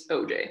is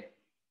OJ.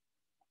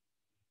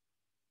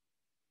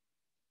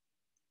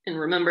 And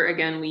remember,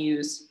 again, we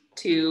use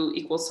two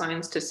equal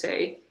signs to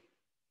say,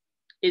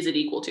 is it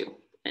equal to?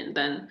 And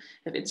then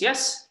if it's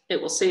yes,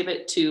 it will save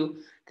it to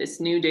this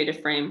new data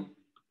frame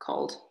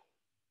called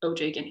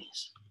OJ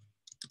guineas.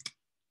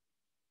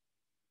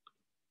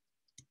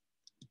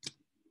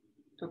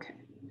 Okay,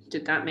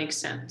 did that make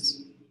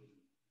sense?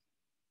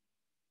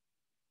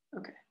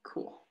 Okay,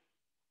 cool.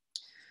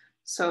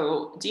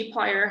 So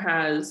dplyr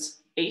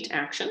has 8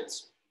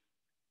 actions: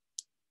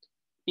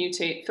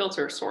 mutate,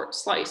 filter, sort,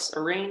 slice,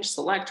 arrange,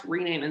 select,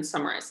 rename, and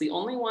summarize. The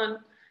only one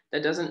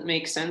that doesn't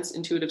make sense,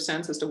 intuitive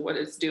sense as to what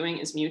it's doing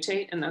is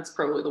mutate, and that's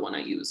probably the one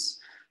I use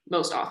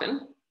most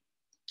often.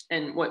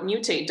 And what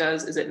mutate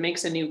does is it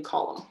makes a new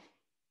column.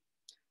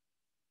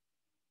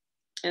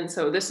 And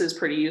so this is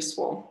pretty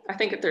useful. I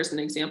think if there's an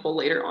example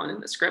later on in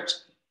the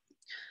script,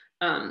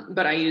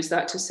 but I use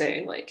that to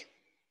say, like,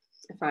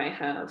 if I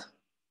have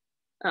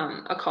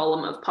a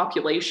column of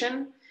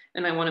population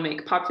and I want to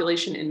make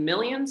population in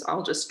millions,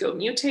 I'll just go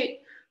mutate.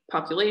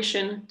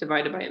 Population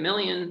divided by a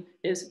million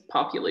is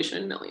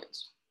population in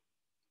millions.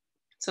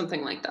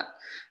 Something like that.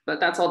 But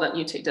that's all that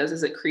mutate does,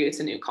 is it creates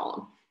a new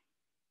column.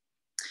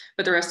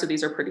 But the rest of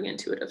these are pretty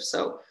intuitive.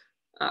 So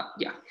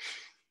yeah,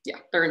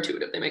 they're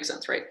intuitive. They make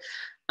sense, right?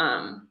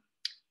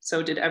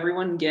 So did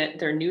everyone get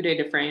their new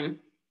data frame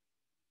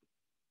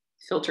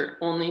filtered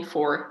only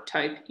for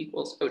type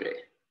equals OJ?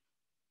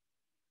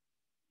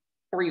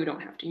 Or you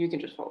don't have to, you can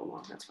just follow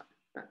along, that's fine.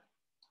 But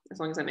as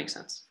long as that makes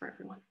sense for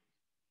everyone.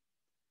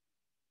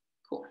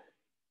 Cool.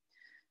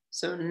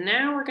 So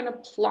now we're gonna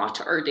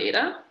plot our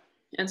data.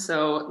 And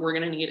so we're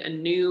gonna need a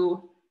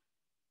new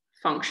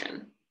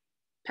function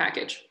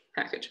package.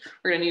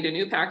 We're gonna need a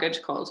new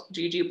package called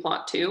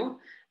ggplot2.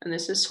 And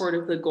this is sort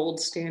of the gold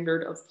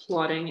standard of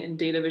plotting and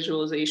data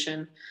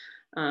visualization.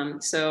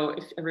 So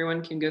if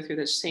everyone can go through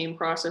the same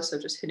process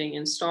of just hitting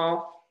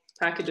install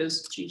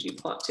packages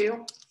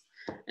ggplot2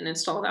 and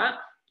install that.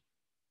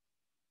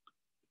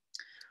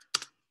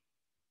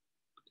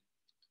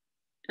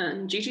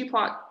 And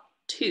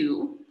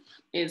ggplot2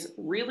 is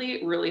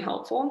really, really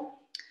helpful.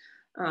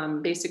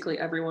 Basically,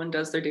 everyone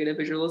does their data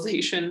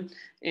visualization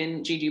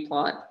in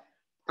ggplot.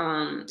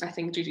 I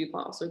think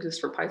ggplot also exists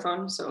for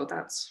Python, so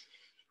that's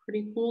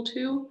pretty cool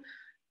too.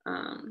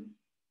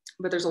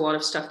 But there's a lot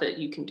of stuff that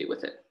you can do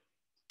with it.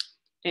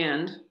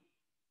 And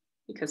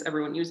because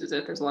everyone uses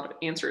it, there's a lot of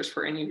answers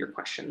for any of your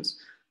questions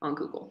on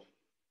Google.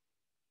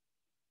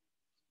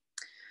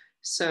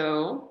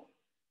 So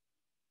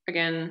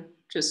again,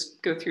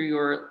 just go through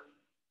your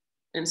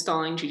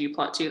installing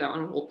ggplot2. That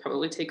one will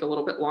probably take a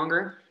little bit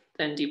longer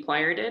than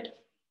dplyr did.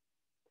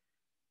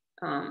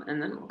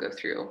 And then we'll go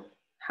through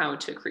how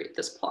to create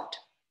this plot.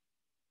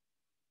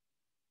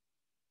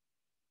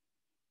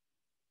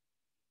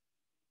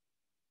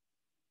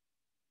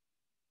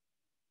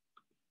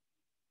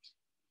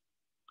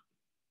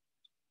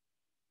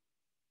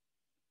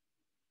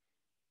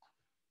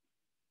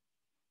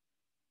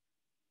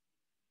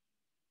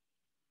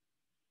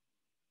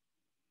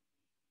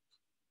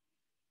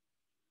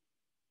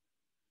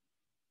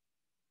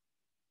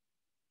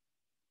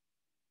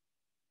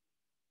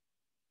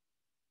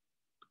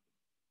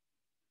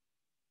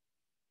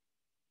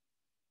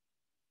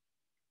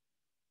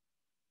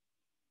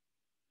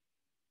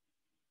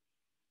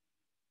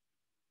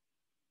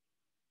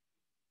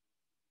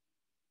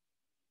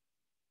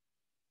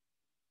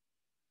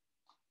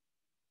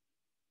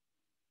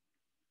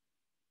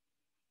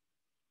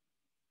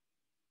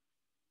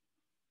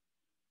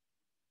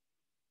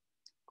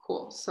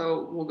 Cool,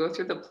 so we'll go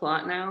through the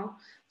plot now.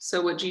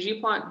 So what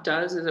ggplot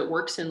does is it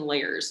works in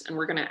layers, and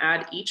we're gonna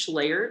add each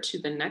layer to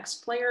the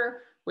next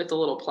layer with a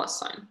little plus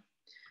sign.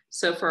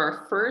 So for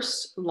our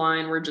first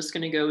line, we're just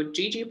gonna go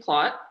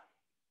ggplot,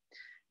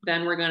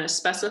 then we're gonna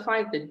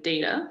specify the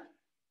data.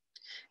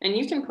 And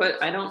you can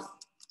put, I don't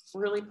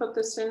really put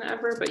this in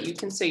ever, but you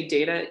can say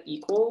data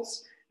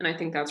equals, and I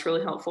think that's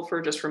really helpful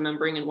for just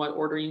remembering in what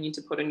order you need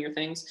to put in your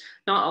things.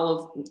 Not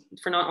all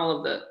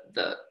of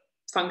the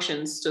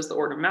functions does the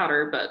order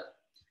matter, but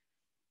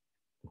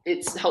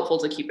it's helpful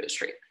to keep it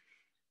straight.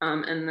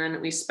 And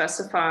then we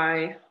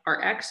specify our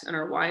X and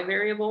our Y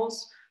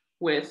variables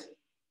with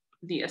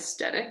the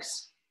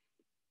aesthetics.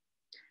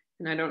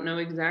 And I don't know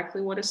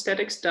exactly what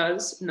aesthetics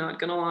does, not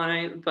gonna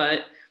lie,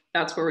 but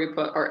that's where we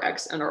put our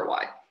X and our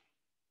Y.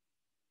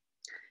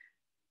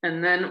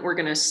 And then we're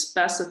gonna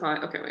specify,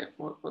 okay, wait,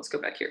 well, let's go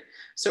back here.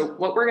 So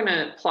what we're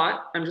gonna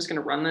plot, I'm just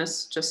gonna run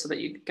this just so that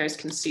you guys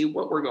can see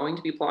what we're going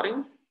to be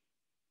plotting.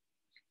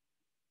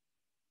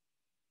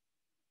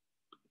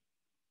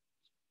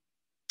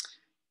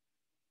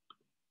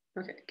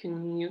 Okay,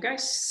 can you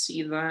guys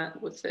see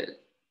that with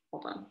it?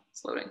 Hold on,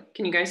 it's loading.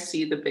 Can you guys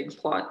see the big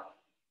plot?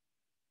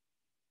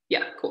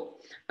 Yeah, cool.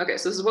 Okay,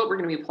 so this is what we're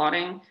gonna be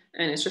plotting,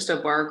 and it's just a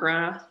bar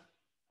graph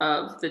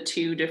of the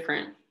two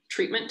different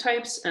treatment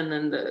types and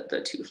then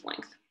the tooth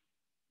length.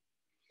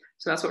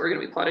 So that's what we're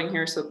gonna be plotting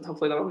here. So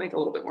hopefully that'll make a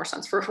little bit more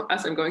sense for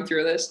as I'm going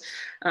through this.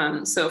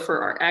 So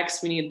for our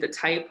X, we need the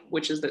type,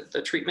 which is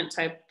the treatment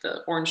type,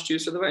 the orange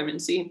juice or the vitamin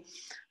C.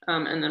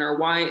 And then our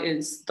Y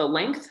is the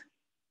length.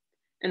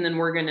 And then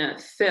we're gonna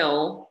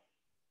fill,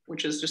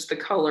 which is just the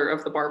color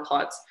of the bar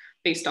plots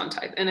based on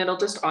type. And it'll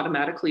just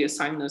automatically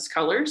assign those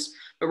colors,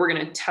 but we're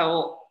gonna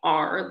tell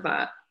R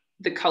that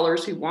the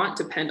colors we want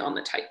depend on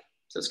the type.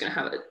 So it's gonna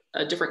have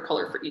a different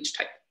color for each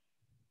type.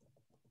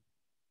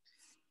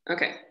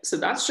 Okay, so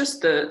that's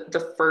just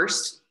the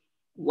first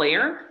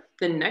layer.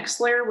 The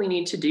next layer we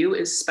need to do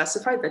is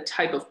specify the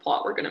type of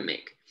plot we're gonna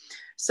make.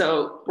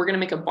 So we're gonna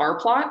make a bar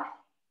plot.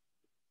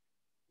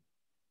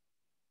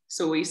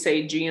 So we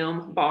say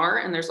geom bar,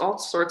 and there's all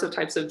sorts of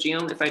types of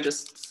geom. If I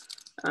just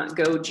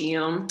go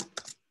geom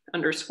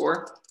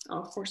underscore, oh,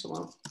 of course it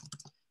won't.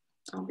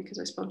 Oh, because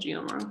I spelled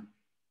geom wrong.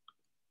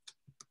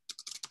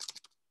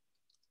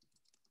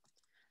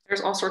 There's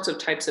all sorts of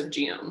types of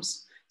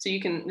geoms. So you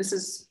can, this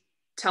is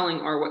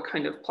telling R what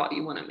kind of plot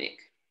you want to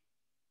make.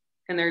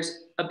 And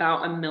there's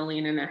about 1.5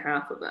 million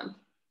of them.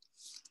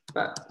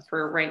 but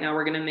for right now,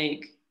 we're gonna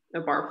make a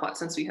bar plot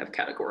since we have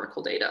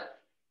categorical data.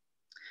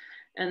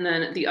 And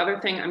then the other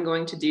thing I'm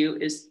going to do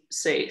is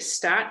say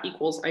stat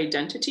equals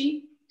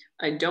identity.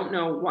 I don't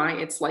know why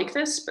it's like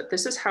this, but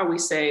this is how we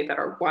say that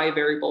our y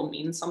variable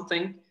means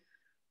something,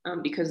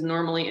 because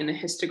normally in a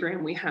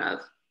histogram, we have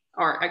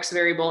our x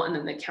variable and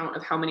then the count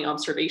of how many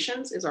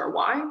observations is our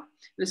y.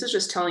 This is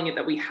just telling it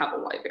that we have a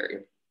y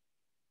variable.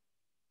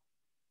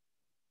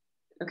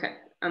 Okay,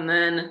 and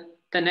then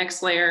the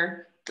next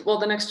layer, well,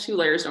 the next two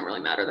layers don't really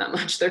matter that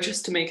much. They're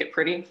just to make it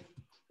pretty.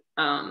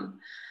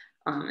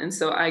 And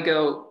so I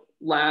go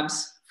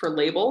labs for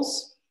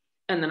labels,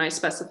 and then I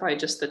specify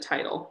just the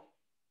title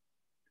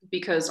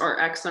because our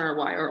X and our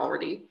Y are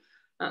already,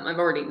 I've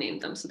already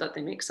named them so that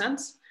they make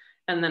sense.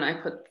 And then I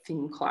put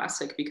theme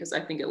classic because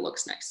I think it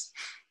looks nice.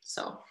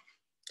 So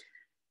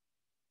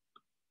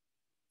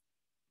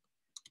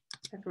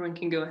everyone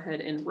can go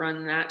ahead and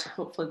run that.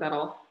 Hopefully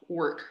that'll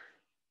work.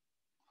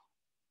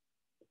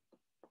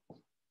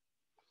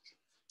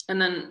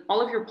 And then all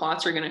of your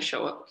plots are going to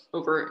show up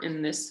over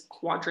in this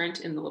quadrant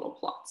in the little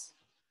plots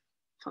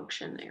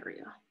function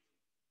area.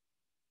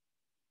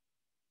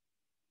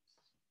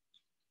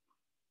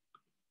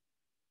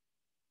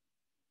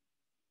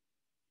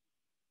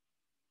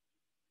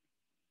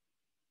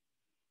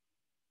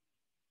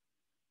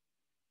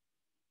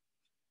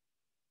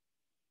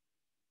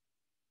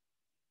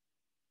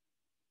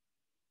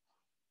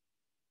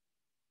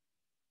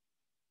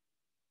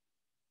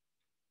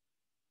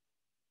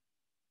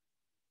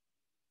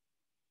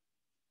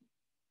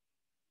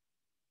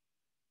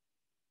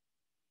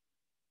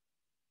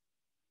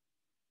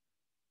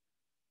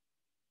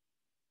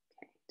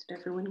 Did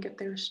everyone get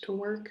theirs to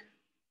work,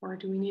 or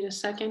do we need a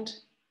second?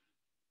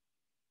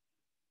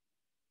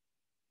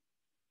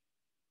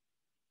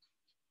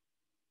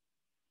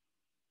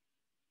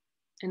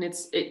 And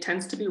it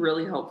tends to be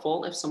really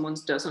helpful if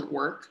someone's doesn't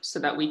work so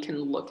that we can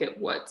look at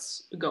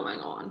what's going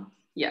on.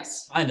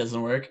 Yes. Mine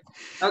doesn't work.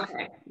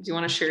 Okay. Do you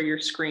want to share your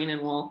screen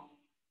and we'll?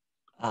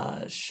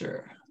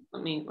 Sure.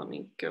 Let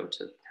me go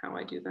to how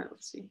I do that.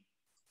 Let's see.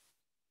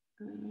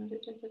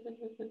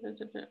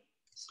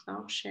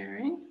 Stop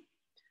sharing.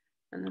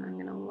 And then I'm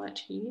going to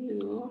let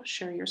you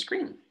share your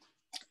screen.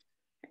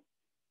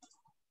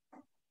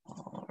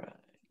 All right.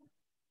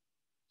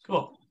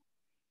 Cool.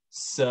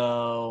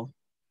 So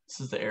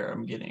this is the error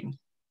I'm getting.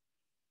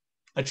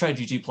 I tried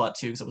ggplot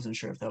too because I wasn't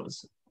sure if that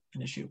was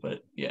an issue,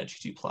 but yeah,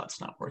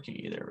 ggplot's not working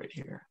either right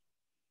here.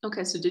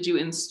 Okay, so did you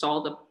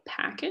install the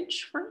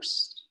package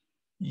first?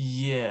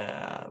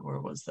 Yeah, where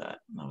was that?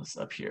 That was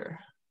up here.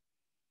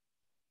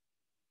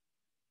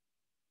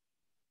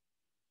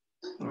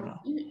 I don't know.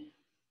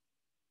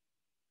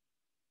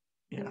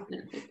 Yeah.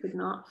 I could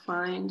not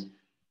find.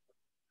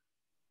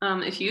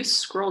 If you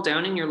scroll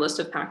down in your list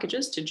of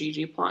packages to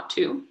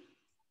ggplot2.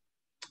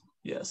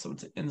 Yeah, so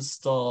to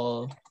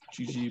install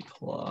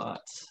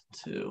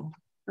ggplot2.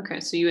 Okay,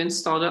 so you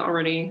installed it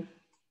already.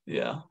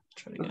 Yeah,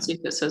 try it again. Let's see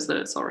if it says that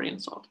it's already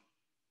installed.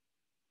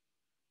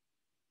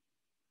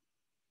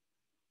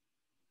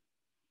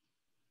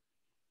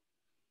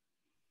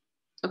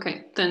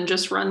 Okay, then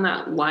just run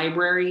that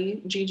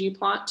library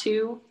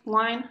ggplot2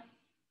 line.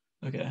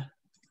 Okay.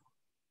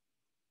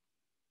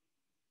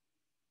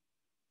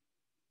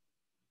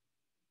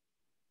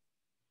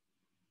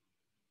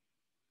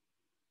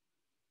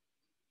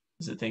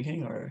 Is it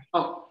thinking or?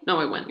 Oh,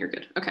 no, it went. You're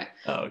good. Okay.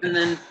 Oh, okay. And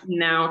then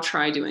now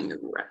try doing the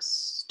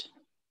rest.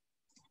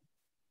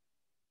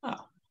 Oh,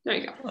 there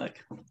you go.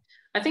 Like.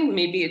 I think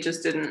maybe it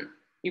just didn't,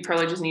 you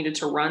probably just needed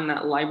to run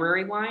that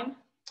library line.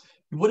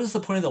 What is the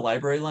point of the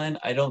library line?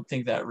 I don't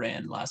think that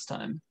ran last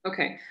time.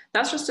 Okay,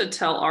 that's just to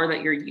tell R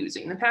that you're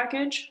using the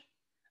package.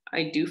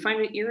 I do find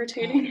it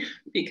irritating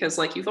because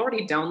like you've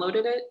already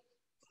downloaded it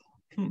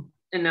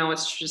and now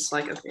it's just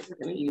like, okay, we're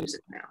gonna use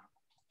it now.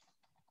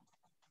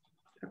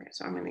 Okay,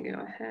 so I'm gonna go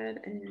ahead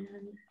and,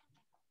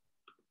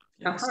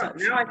 now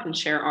I can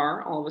share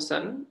R all of a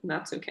sudden.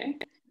 That's okay,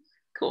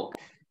 cool.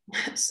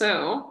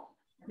 So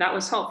that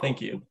was helpful. Thank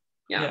you.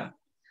 Yeah.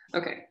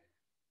 Okay.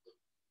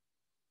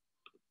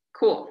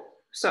 Cool.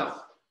 So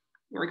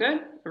we're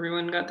good.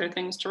 Everyone got their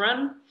things to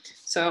run.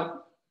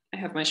 So I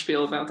have my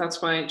spiel about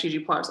that's why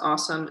ggplot is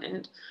awesome.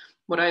 And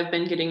what I've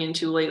been getting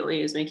into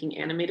lately is making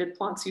animated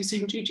plots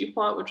using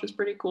ggplot, which is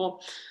pretty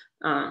cool.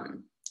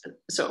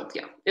 So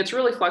yeah, it's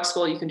really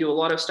flexible. You can do a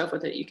lot of stuff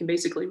with it. You can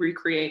basically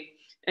recreate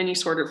any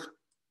sort of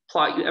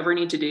plot you ever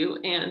need to do,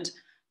 and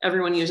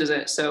everyone uses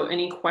it. So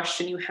any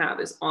question you have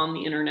is on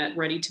the internet,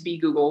 ready to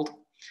be Googled.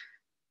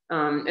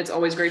 It's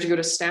always great to go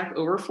to Stack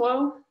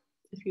Overflow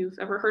if you've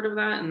ever heard of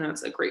that, and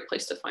that's a great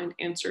place to find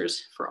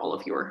answers for all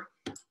of your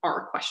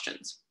R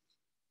questions.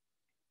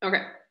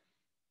 Okay,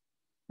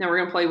 now we're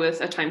gonna play with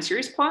a time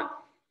series plot,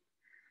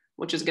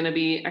 which is gonna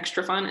be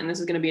extra fun, and this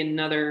is gonna be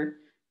another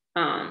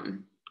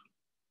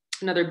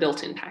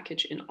built-in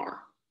package in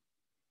R.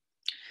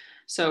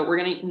 So we're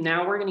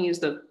gonna use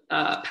the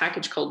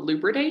package called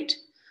Lubridate,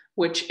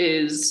 which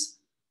is,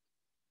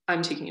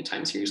 I'm taking a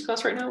time series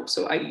class right now,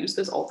 so I use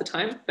this all the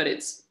time, but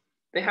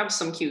they have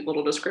some cute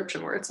little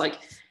description where it's like,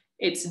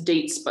 it's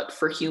dates, but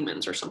for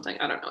humans or something.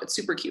 I don't know, it's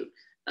super cute.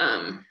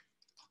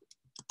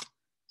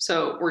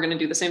 So we're gonna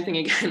do the same thing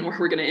again, where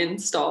we're gonna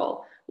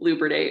install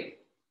Lubridate.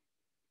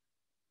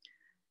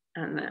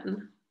 And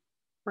then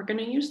we're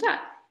gonna use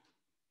that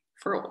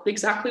for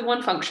exactly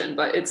one function,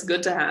 but it's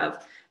good to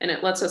have, and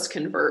it lets us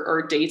convert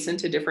our dates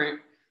into different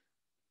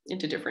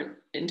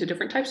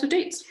types of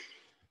dates.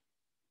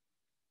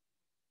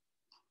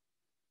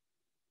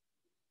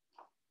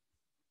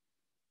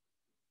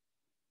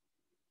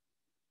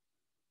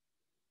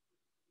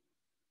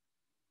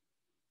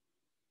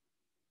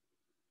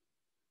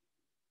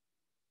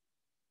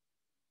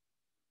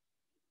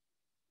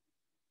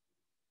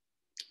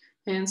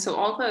 And so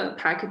all the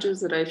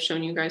packages that I've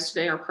shown you guys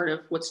today are part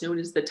of what's known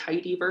as the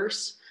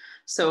tidyverse.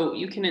 So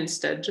you can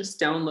instead just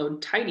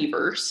download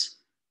tidyverse,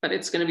 but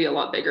it's going to be a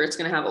lot bigger. It's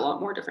going to have a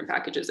lot more different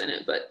packages in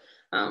it, but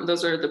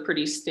those are the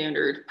pretty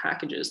standard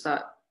packages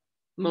that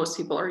most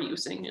people are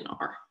using in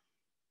R.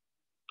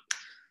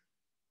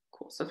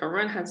 Cool. So if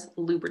everyone has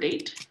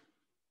Lubridate,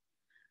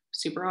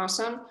 super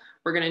awesome.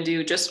 We're going to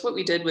do just what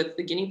we did with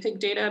the guinea pig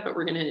data, but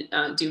we're going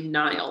to do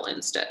Nile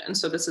instead. And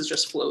so this is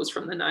just flows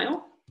from the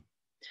Nile.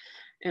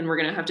 And we're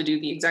gonna have to do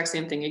the exact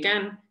same thing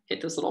again,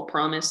 hit this little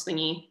promise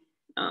thingy,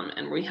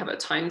 and we have a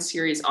time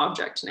series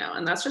object now.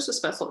 And that's just a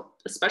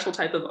special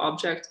type of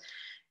object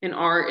in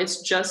R.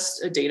 It's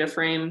just a data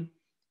frame,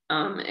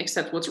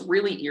 except what's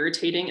really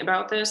irritating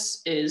about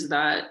this is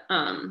that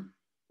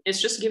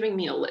it's just giving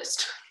me a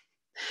list.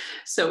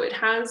 So it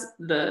has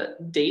the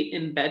date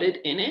embedded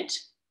in it,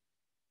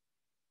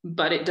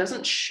 but it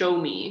doesn't show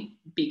me,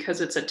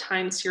 because it's a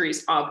time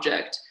series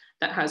object,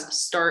 that has a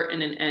start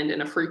and an end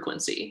and a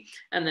frequency.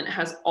 And then it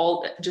has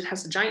just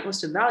has a giant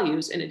list of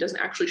values, and it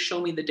doesn't actually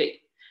show me the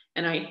date.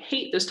 And I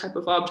hate this type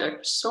of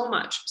object so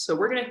much. So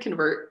we're gonna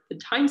convert the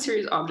time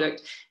series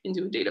object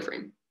into a data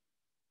frame.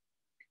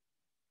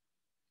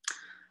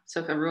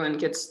 So if everyone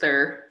gets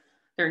their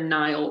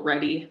Nile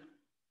ready,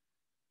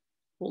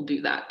 we'll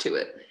do that to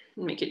it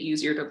and make it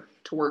easier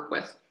to work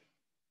with.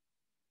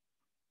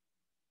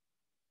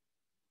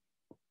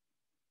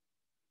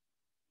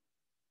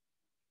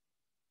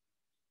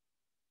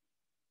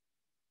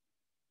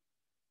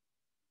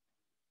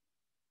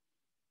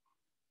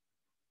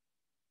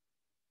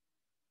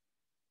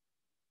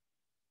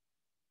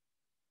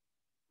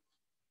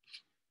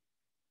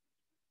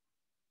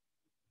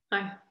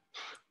 Hi,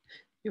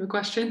 you have a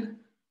question?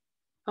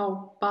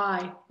 Oh,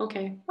 bye.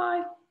 Okay,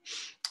 bye.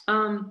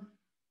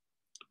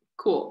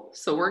 Cool.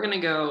 So we're gonna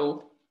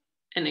go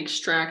and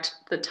extract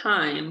the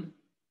time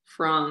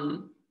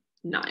from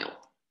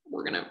Nile.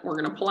 We're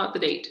gonna pull out the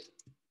date.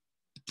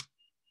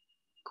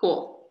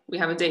 Cool. We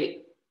have a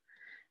date,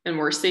 and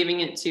we're saving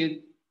it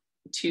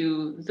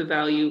to the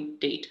value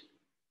date.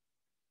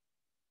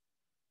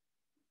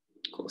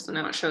 Cool. So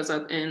now it shows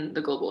up in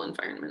the global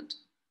environment.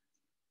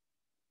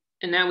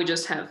 And now we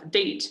just have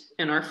date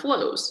in our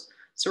flows.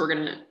 So we're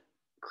gonna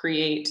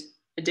create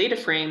a data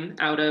frame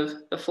out of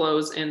the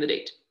flows and the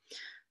date.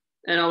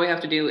 And all we have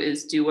to do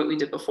is do what we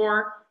did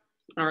before,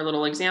 our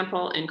little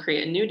example, and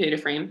create a new data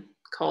frame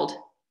called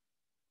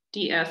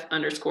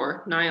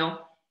df_Nile.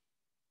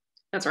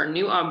 That's our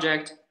new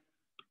object.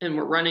 And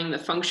we're running the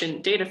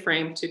function data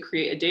frame to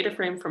create a data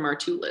frame from our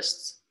two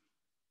lists.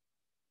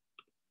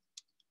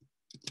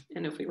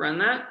 And if we run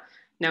that,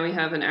 now we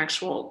have an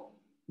actual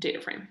data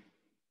frame.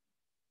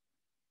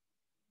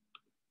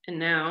 And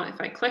now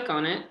if I click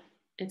on it,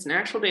 it's an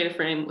actual data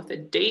frame with a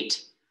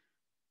date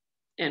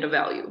and a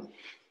value.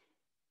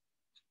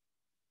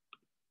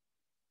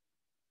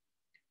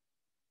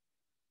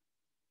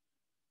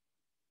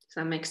 Does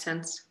that make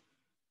sense?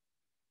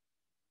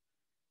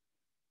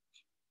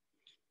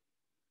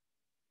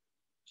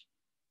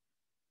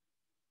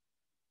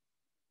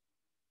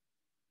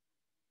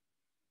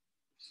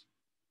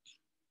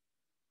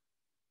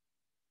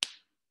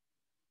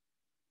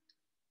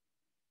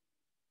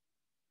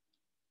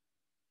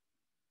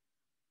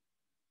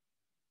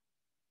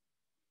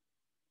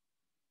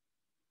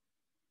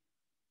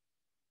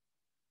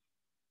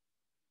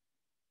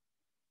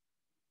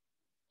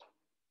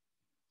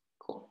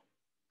 Cool.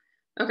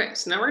 Okay,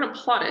 so now we're gonna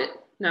plot it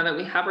now that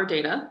we have our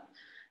data.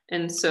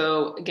 And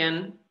so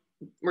again,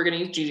 we're gonna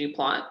use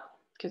ggplot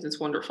because it's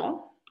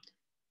wonderful.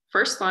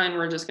 First line,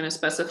 we're just gonna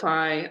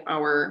specify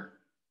our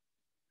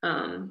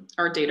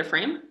data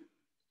frame.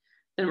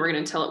 Then we're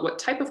gonna tell it what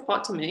type of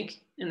plot to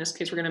make. In this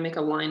case, we're gonna make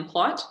a line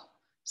plot.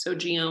 So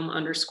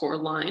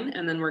geom_line,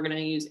 and then we're gonna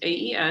use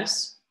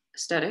AES,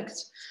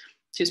 aesthetics,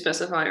 to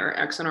specify our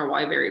X and our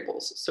Y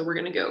variables. So we're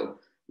gonna go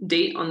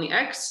date on the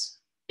X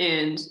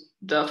and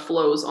the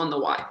flows on the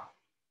Y.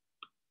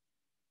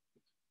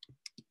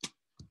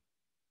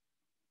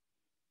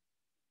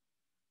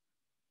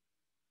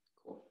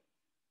 Cool.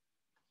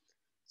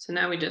 So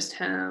now we just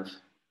have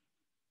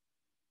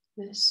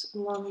this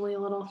lovely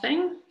little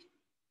thing.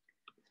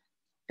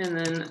 And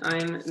then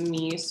I'm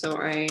me, so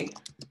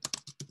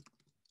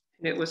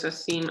it was a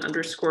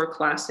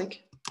theme_classic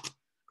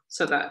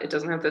so that it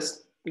doesn't have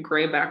this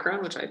gray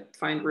background, which I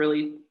find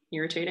really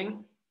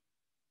irritating.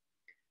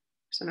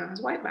 So now it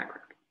has white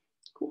background.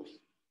 Cool.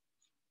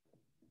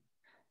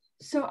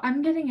 So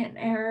I'm getting an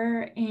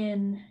error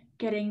in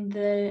getting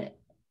the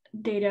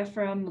data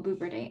from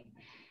LubraDate.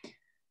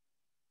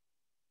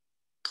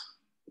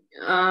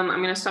 I'm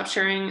going to stop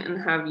sharing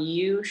and have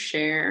you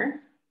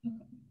share,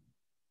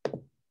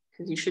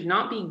 because you should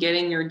not be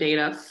getting your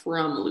data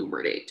from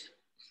LubraDate.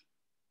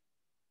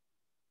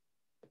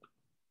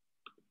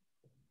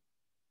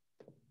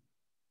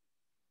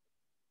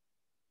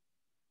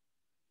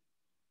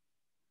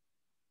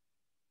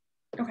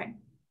 Okay.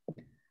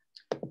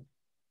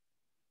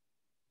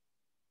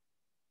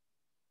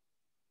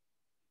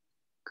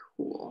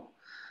 Cool.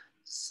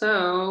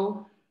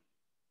 So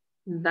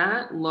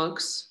that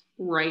looks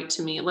right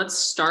to me. Let's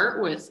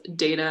start with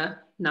data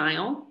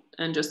Nile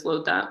and just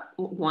load that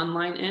one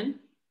line in.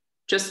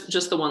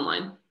 Just the one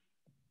line.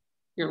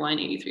 Your line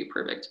 83,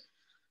 perfect.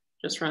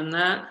 Just run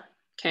that.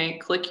 Okay,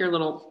 click your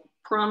little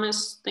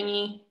promise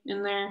thingy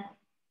in there.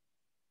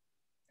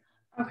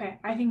 Okay,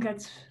 I think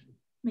that's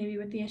maybe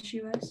what the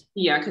issue is.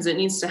 Yeah, because it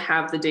needs to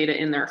have the data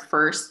in there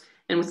first.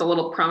 And with the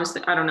little promise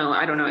that I don't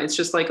know. It's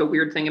just like a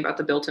weird thing about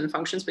the built-in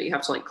functions, but you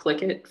have to like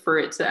click it for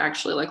it to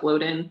actually like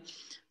load in.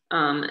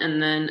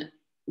 And then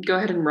go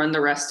ahead and run the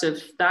rest of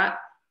that.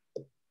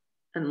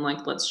 And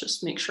like, let's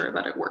just make sure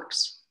that it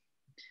works.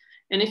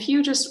 And if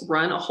you just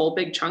run a whole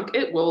big chunk,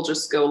 it will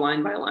just go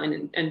line by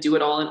line and do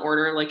it all in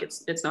order. Like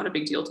it's not a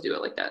big deal to do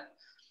it like that.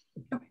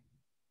 Okay.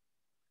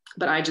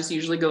 But I just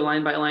usually go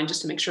line by line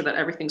just to make sure that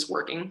everything's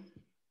working.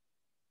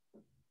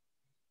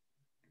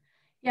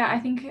 Yeah,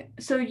 I think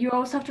so. You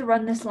always have to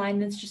run this line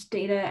that's just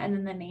data and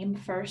then the name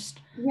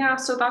first. Yeah,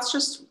 so that's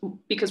just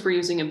because we're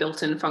using a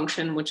built-in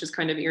function, which is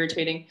kind of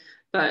irritating.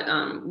 But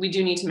we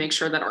do need to make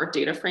sure that our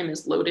data frame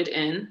is loaded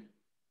in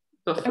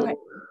before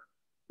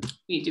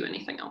we do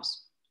anything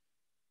else.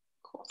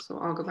 Cool. So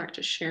I'll go back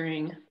to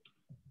sharing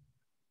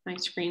my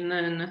screen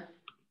then.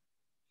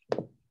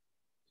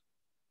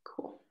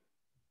 Cool.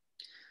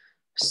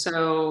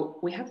 So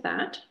we have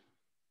that.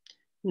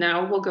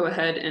 Now we'll go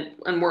ahead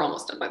and we're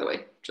almost done, by the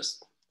way,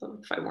 just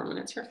 5 more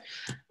minutes here.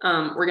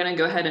 We're gonna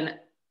go ahead and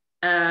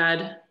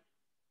add,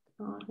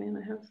 oh man,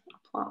 I have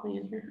a plotly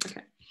in here,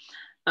 okay.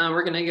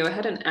 We're gonna go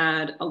ahead and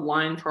add a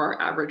line for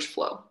our average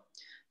flow.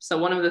 So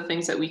one of the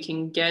things that we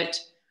can get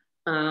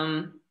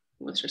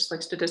with just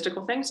like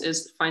statistical things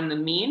is find the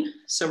mean.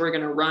 So we're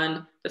gonna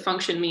run the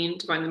function mean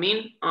to find the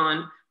mean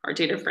on our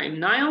data frame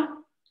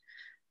Nile.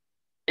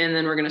 And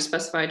then we're gonna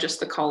specify just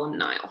the column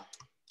Nile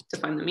to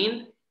find the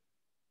mean.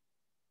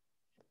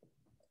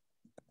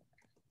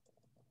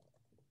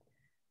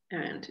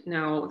 And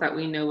now that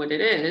we know what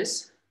it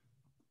is,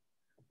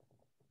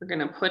 we're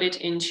gonna put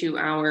it into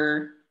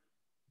our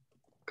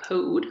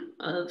code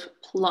of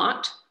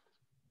plot.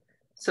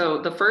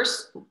 So the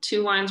first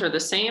 2 lines are the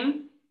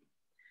same.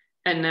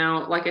 And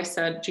now, like I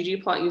said,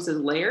 ggplot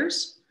uses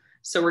layers.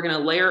 So we're gonna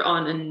layer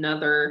on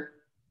another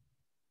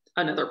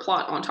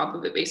plot on top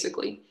of it,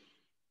 basically.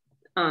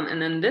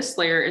 And then this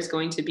layer is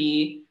going to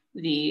be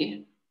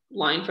the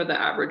line for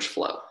the average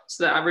flow.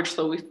 So the average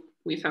flow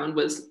we found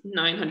was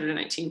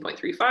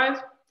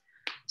 919.35.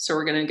 So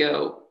we're gonna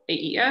go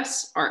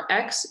AES, our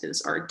X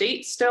is our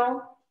date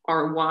still,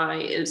 our Y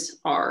is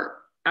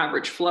our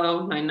average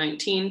flow,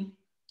 919.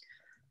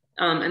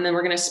 And then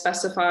we're gonna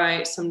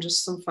specify some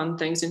fun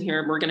things in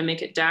here. We're gonna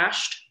make it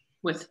dashed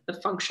with the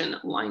function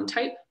line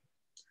type.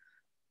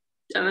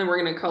 And then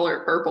we're gonna color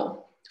it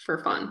purple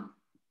for fun.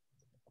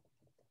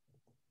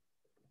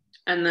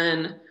 And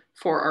then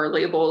for our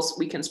labels,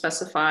 we can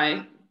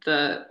specify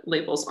the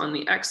labels on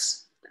the X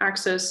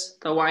axis,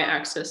 the Y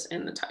axis,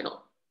 and the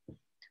title.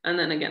 And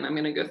then again, I'm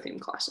gonna go theme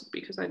classic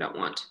because I don't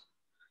want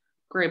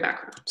gray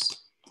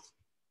backgrounds.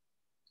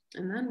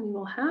 And then we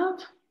will have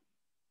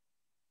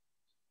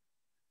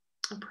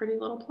a pretty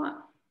little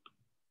plot.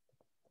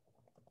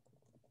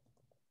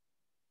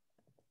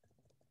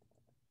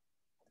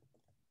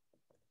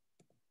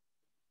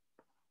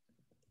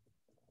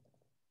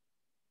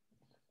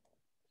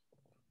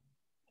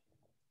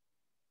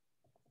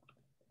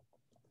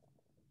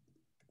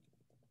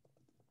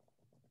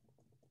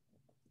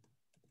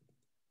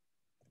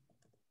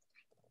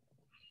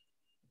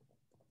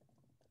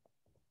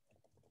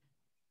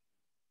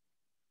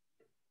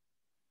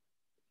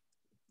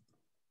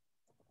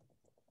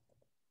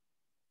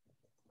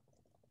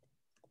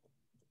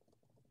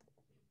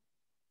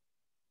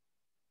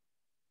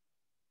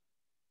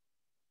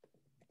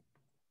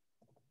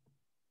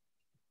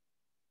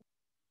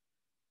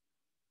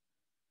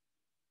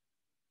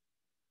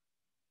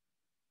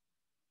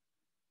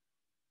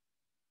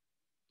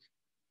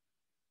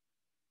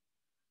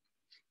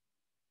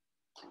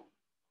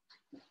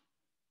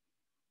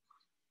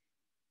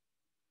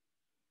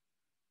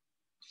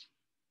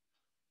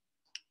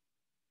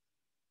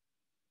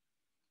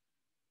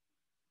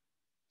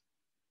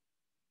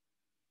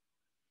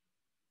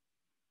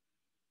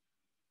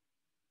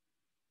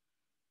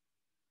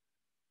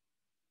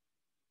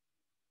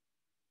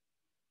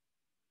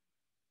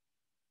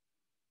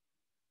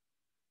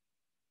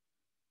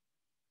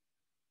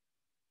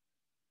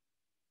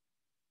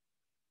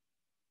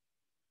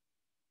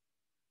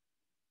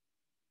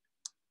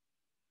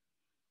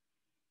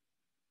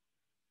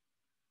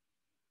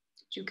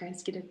 Did you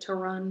guys get it to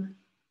run?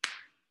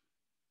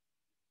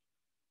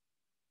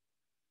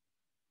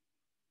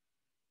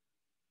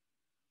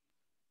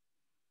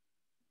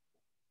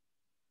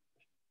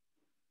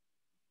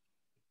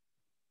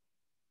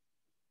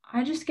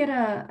 I just get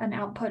an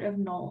output of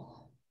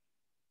null.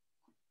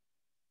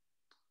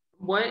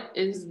 What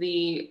is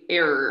the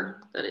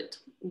error that it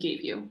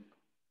gave you?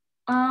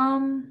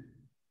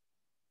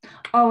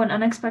 Oh, an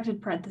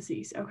unexpected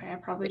parentheses. Okay, I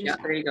probably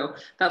just there you go.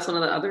 That's one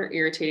of the other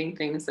irritating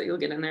things that you'll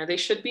get in there. They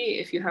should be,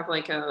 if you have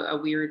like a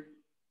weird,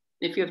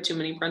 if you have too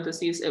many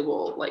parentheses, it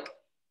will like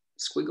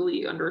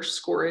squiggly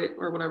underscore it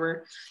or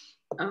whatever.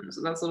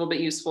 So that's a little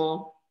bit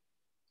useful.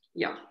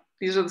 Yeah,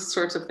 these are the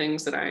sorts of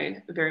things that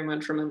I very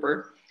much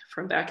remember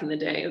from back in the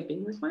day of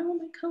being like, why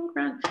won't my code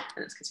run?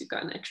 And it's because you've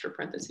got an extra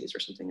parentheses or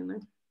something in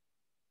there.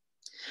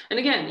 And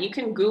again, you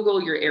can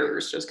Google your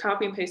errors. Just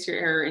copy and paste your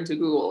error into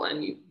Google,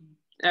 and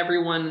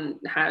everyone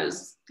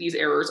has these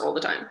errors all the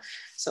time.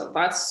 So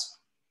that's,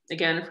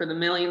 again, for the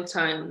millionth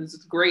time, this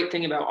is the great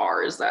thing about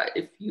R is that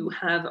if you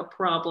have a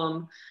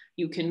problem,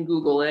 you can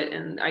Google it,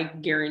 and I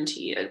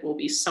guarantee it will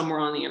be somewhere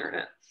on the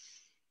internet.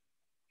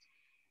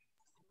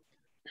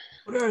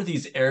 What are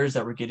these errors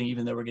that we're getting,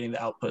 even though we're getting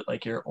the output,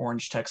 like your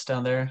orange text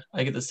down there?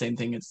 I get the same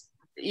thing.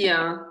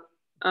 Yeah.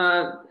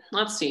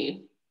 Let's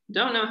see.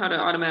 Don't know how to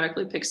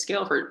automatically pick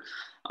scale for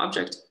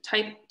object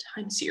type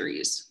time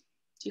series,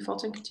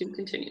 defaulting to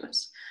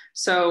continuous.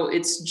 So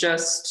it's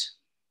just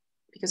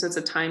because it's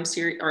a time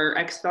series, or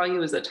X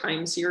value is a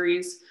time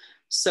series.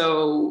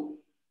 So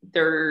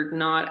they're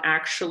not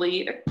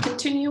actually a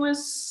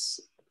continuous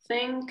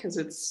thing because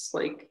it's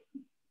like,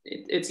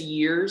 it's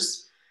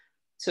years.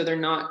 So they're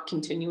not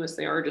continuous,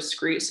 they are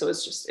discrete. So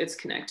it's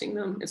connecting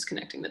them. It's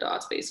connecting the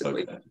dots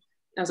basically, okay,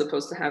 as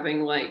opposed to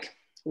having like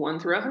 1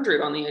 through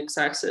 100 on the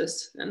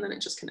x-axis, and then it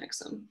just connects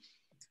them.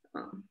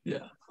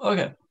 Yeah,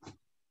 okay.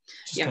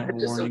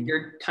 Just a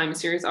weird time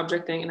series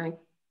object thing, and I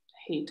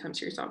hate time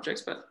series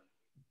objects, but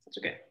that's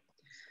okay.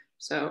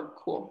 So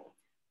cool.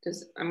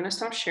 I'm gonna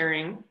stop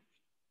sharing.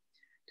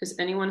 Does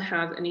anyone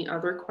have any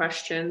other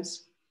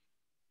questions?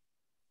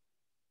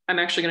 I'm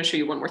actually gonna show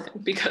you one more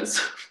thing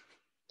because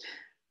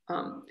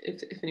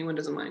if anyone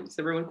doesn't mind. Is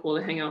everyone cool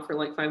to hang out for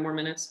like 5 more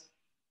minutes?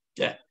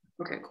 Yeah.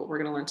 Okay, cool. We're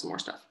gonna learn some more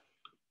stuff.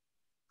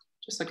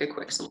 Just like a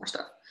quick, some more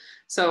stuff.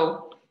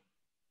 So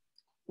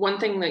one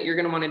thing that you're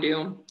gonna wanna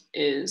do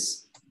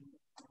is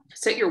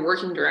set your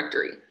working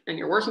directory. And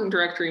your working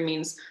directory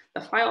means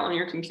the file on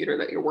your computer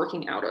that you're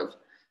working out of.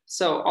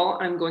 So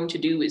all I'm going to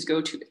do is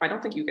go to, I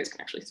don't think you guys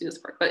can actually see this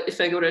part, but if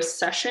I go to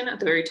session at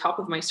the very top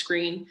of my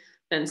screen,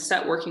 then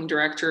set working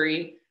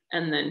directory,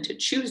 and then to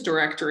choose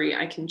directory,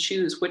 I can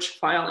choose which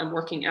file I'm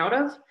working out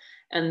of.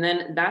 And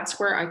then that's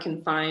where I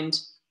can find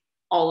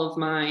all of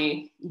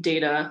my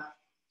data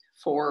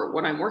for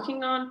what I'm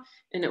working on.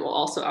 And it will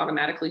also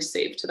automatically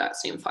save to that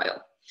same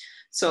file.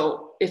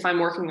 So if I'm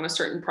working on a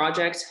certain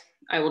project,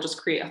 I will just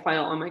create a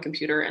file on my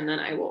computer, and then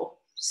I will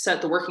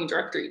set the working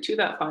directory to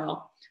that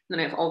file. And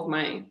then I have all of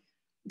my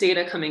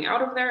data coming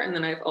out of there, and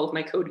then I have all of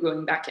my code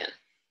going back in.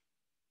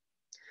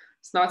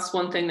 So that's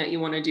one thing that you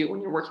want to do when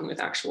you're working with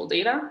actual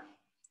data.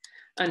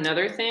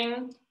 Another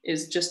thing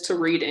is just to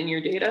read in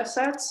your data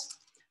sets,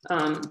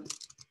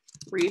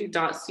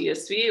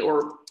 read.csv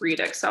or read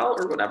Excel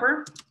or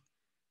whatever.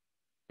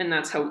 And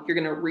that's how you're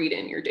going to read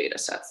in your data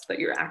sets that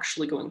you're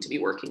actually going to be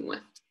working with.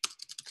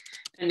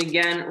 And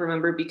again,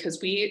 remember, because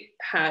we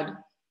had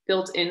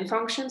built-in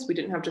functions, we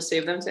didn't have to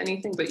save them to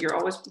anything, but you're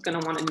always going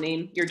to want to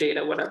name your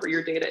data, whatever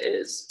your data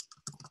is.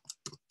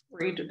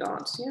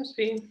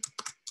 Read.csv,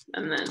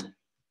 and then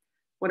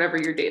whatever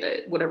your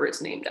data, whatever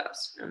it's named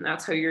as. And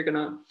that's how you're going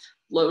to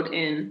load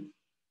in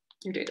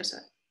your data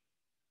set.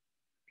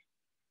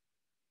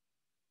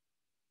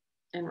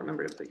 And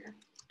remember to put your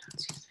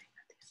 .csv.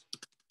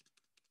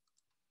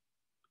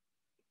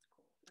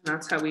 And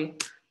that's how we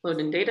load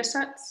in data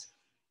sets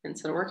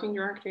instead of working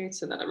directory,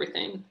 so that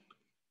everything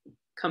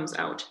comes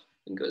out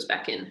and goes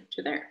back in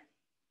to there.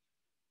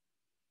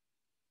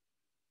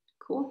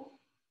 Cool.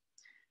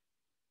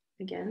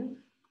 Again,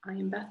 I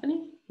am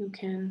Bethany. You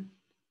can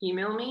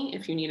email me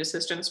if you need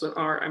assistance with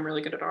R. I'm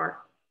really good at R.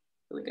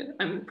 Really good.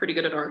 I'm pretty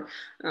good at R.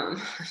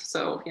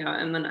 So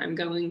yeah, and then I'm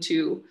going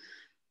to,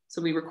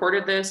 so we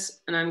recorded this,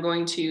 and I'm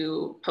going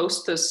to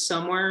post this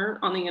somewhere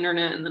on the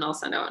internet, and then I'll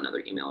send out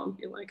another email and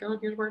be like, oh,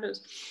 here's where it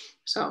is.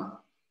 So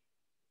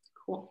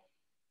cool.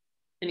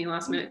 Any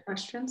last minute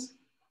questions?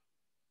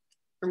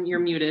 You're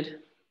muted.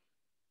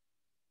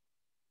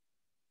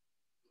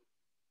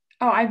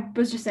 Oh, I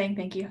was just saying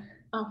thank you.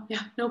 Oh,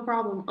 yeah, no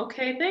problem.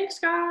 Okay, thanks,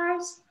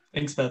 guys.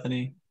 Thanks,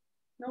 Bethany.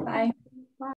 No Bye.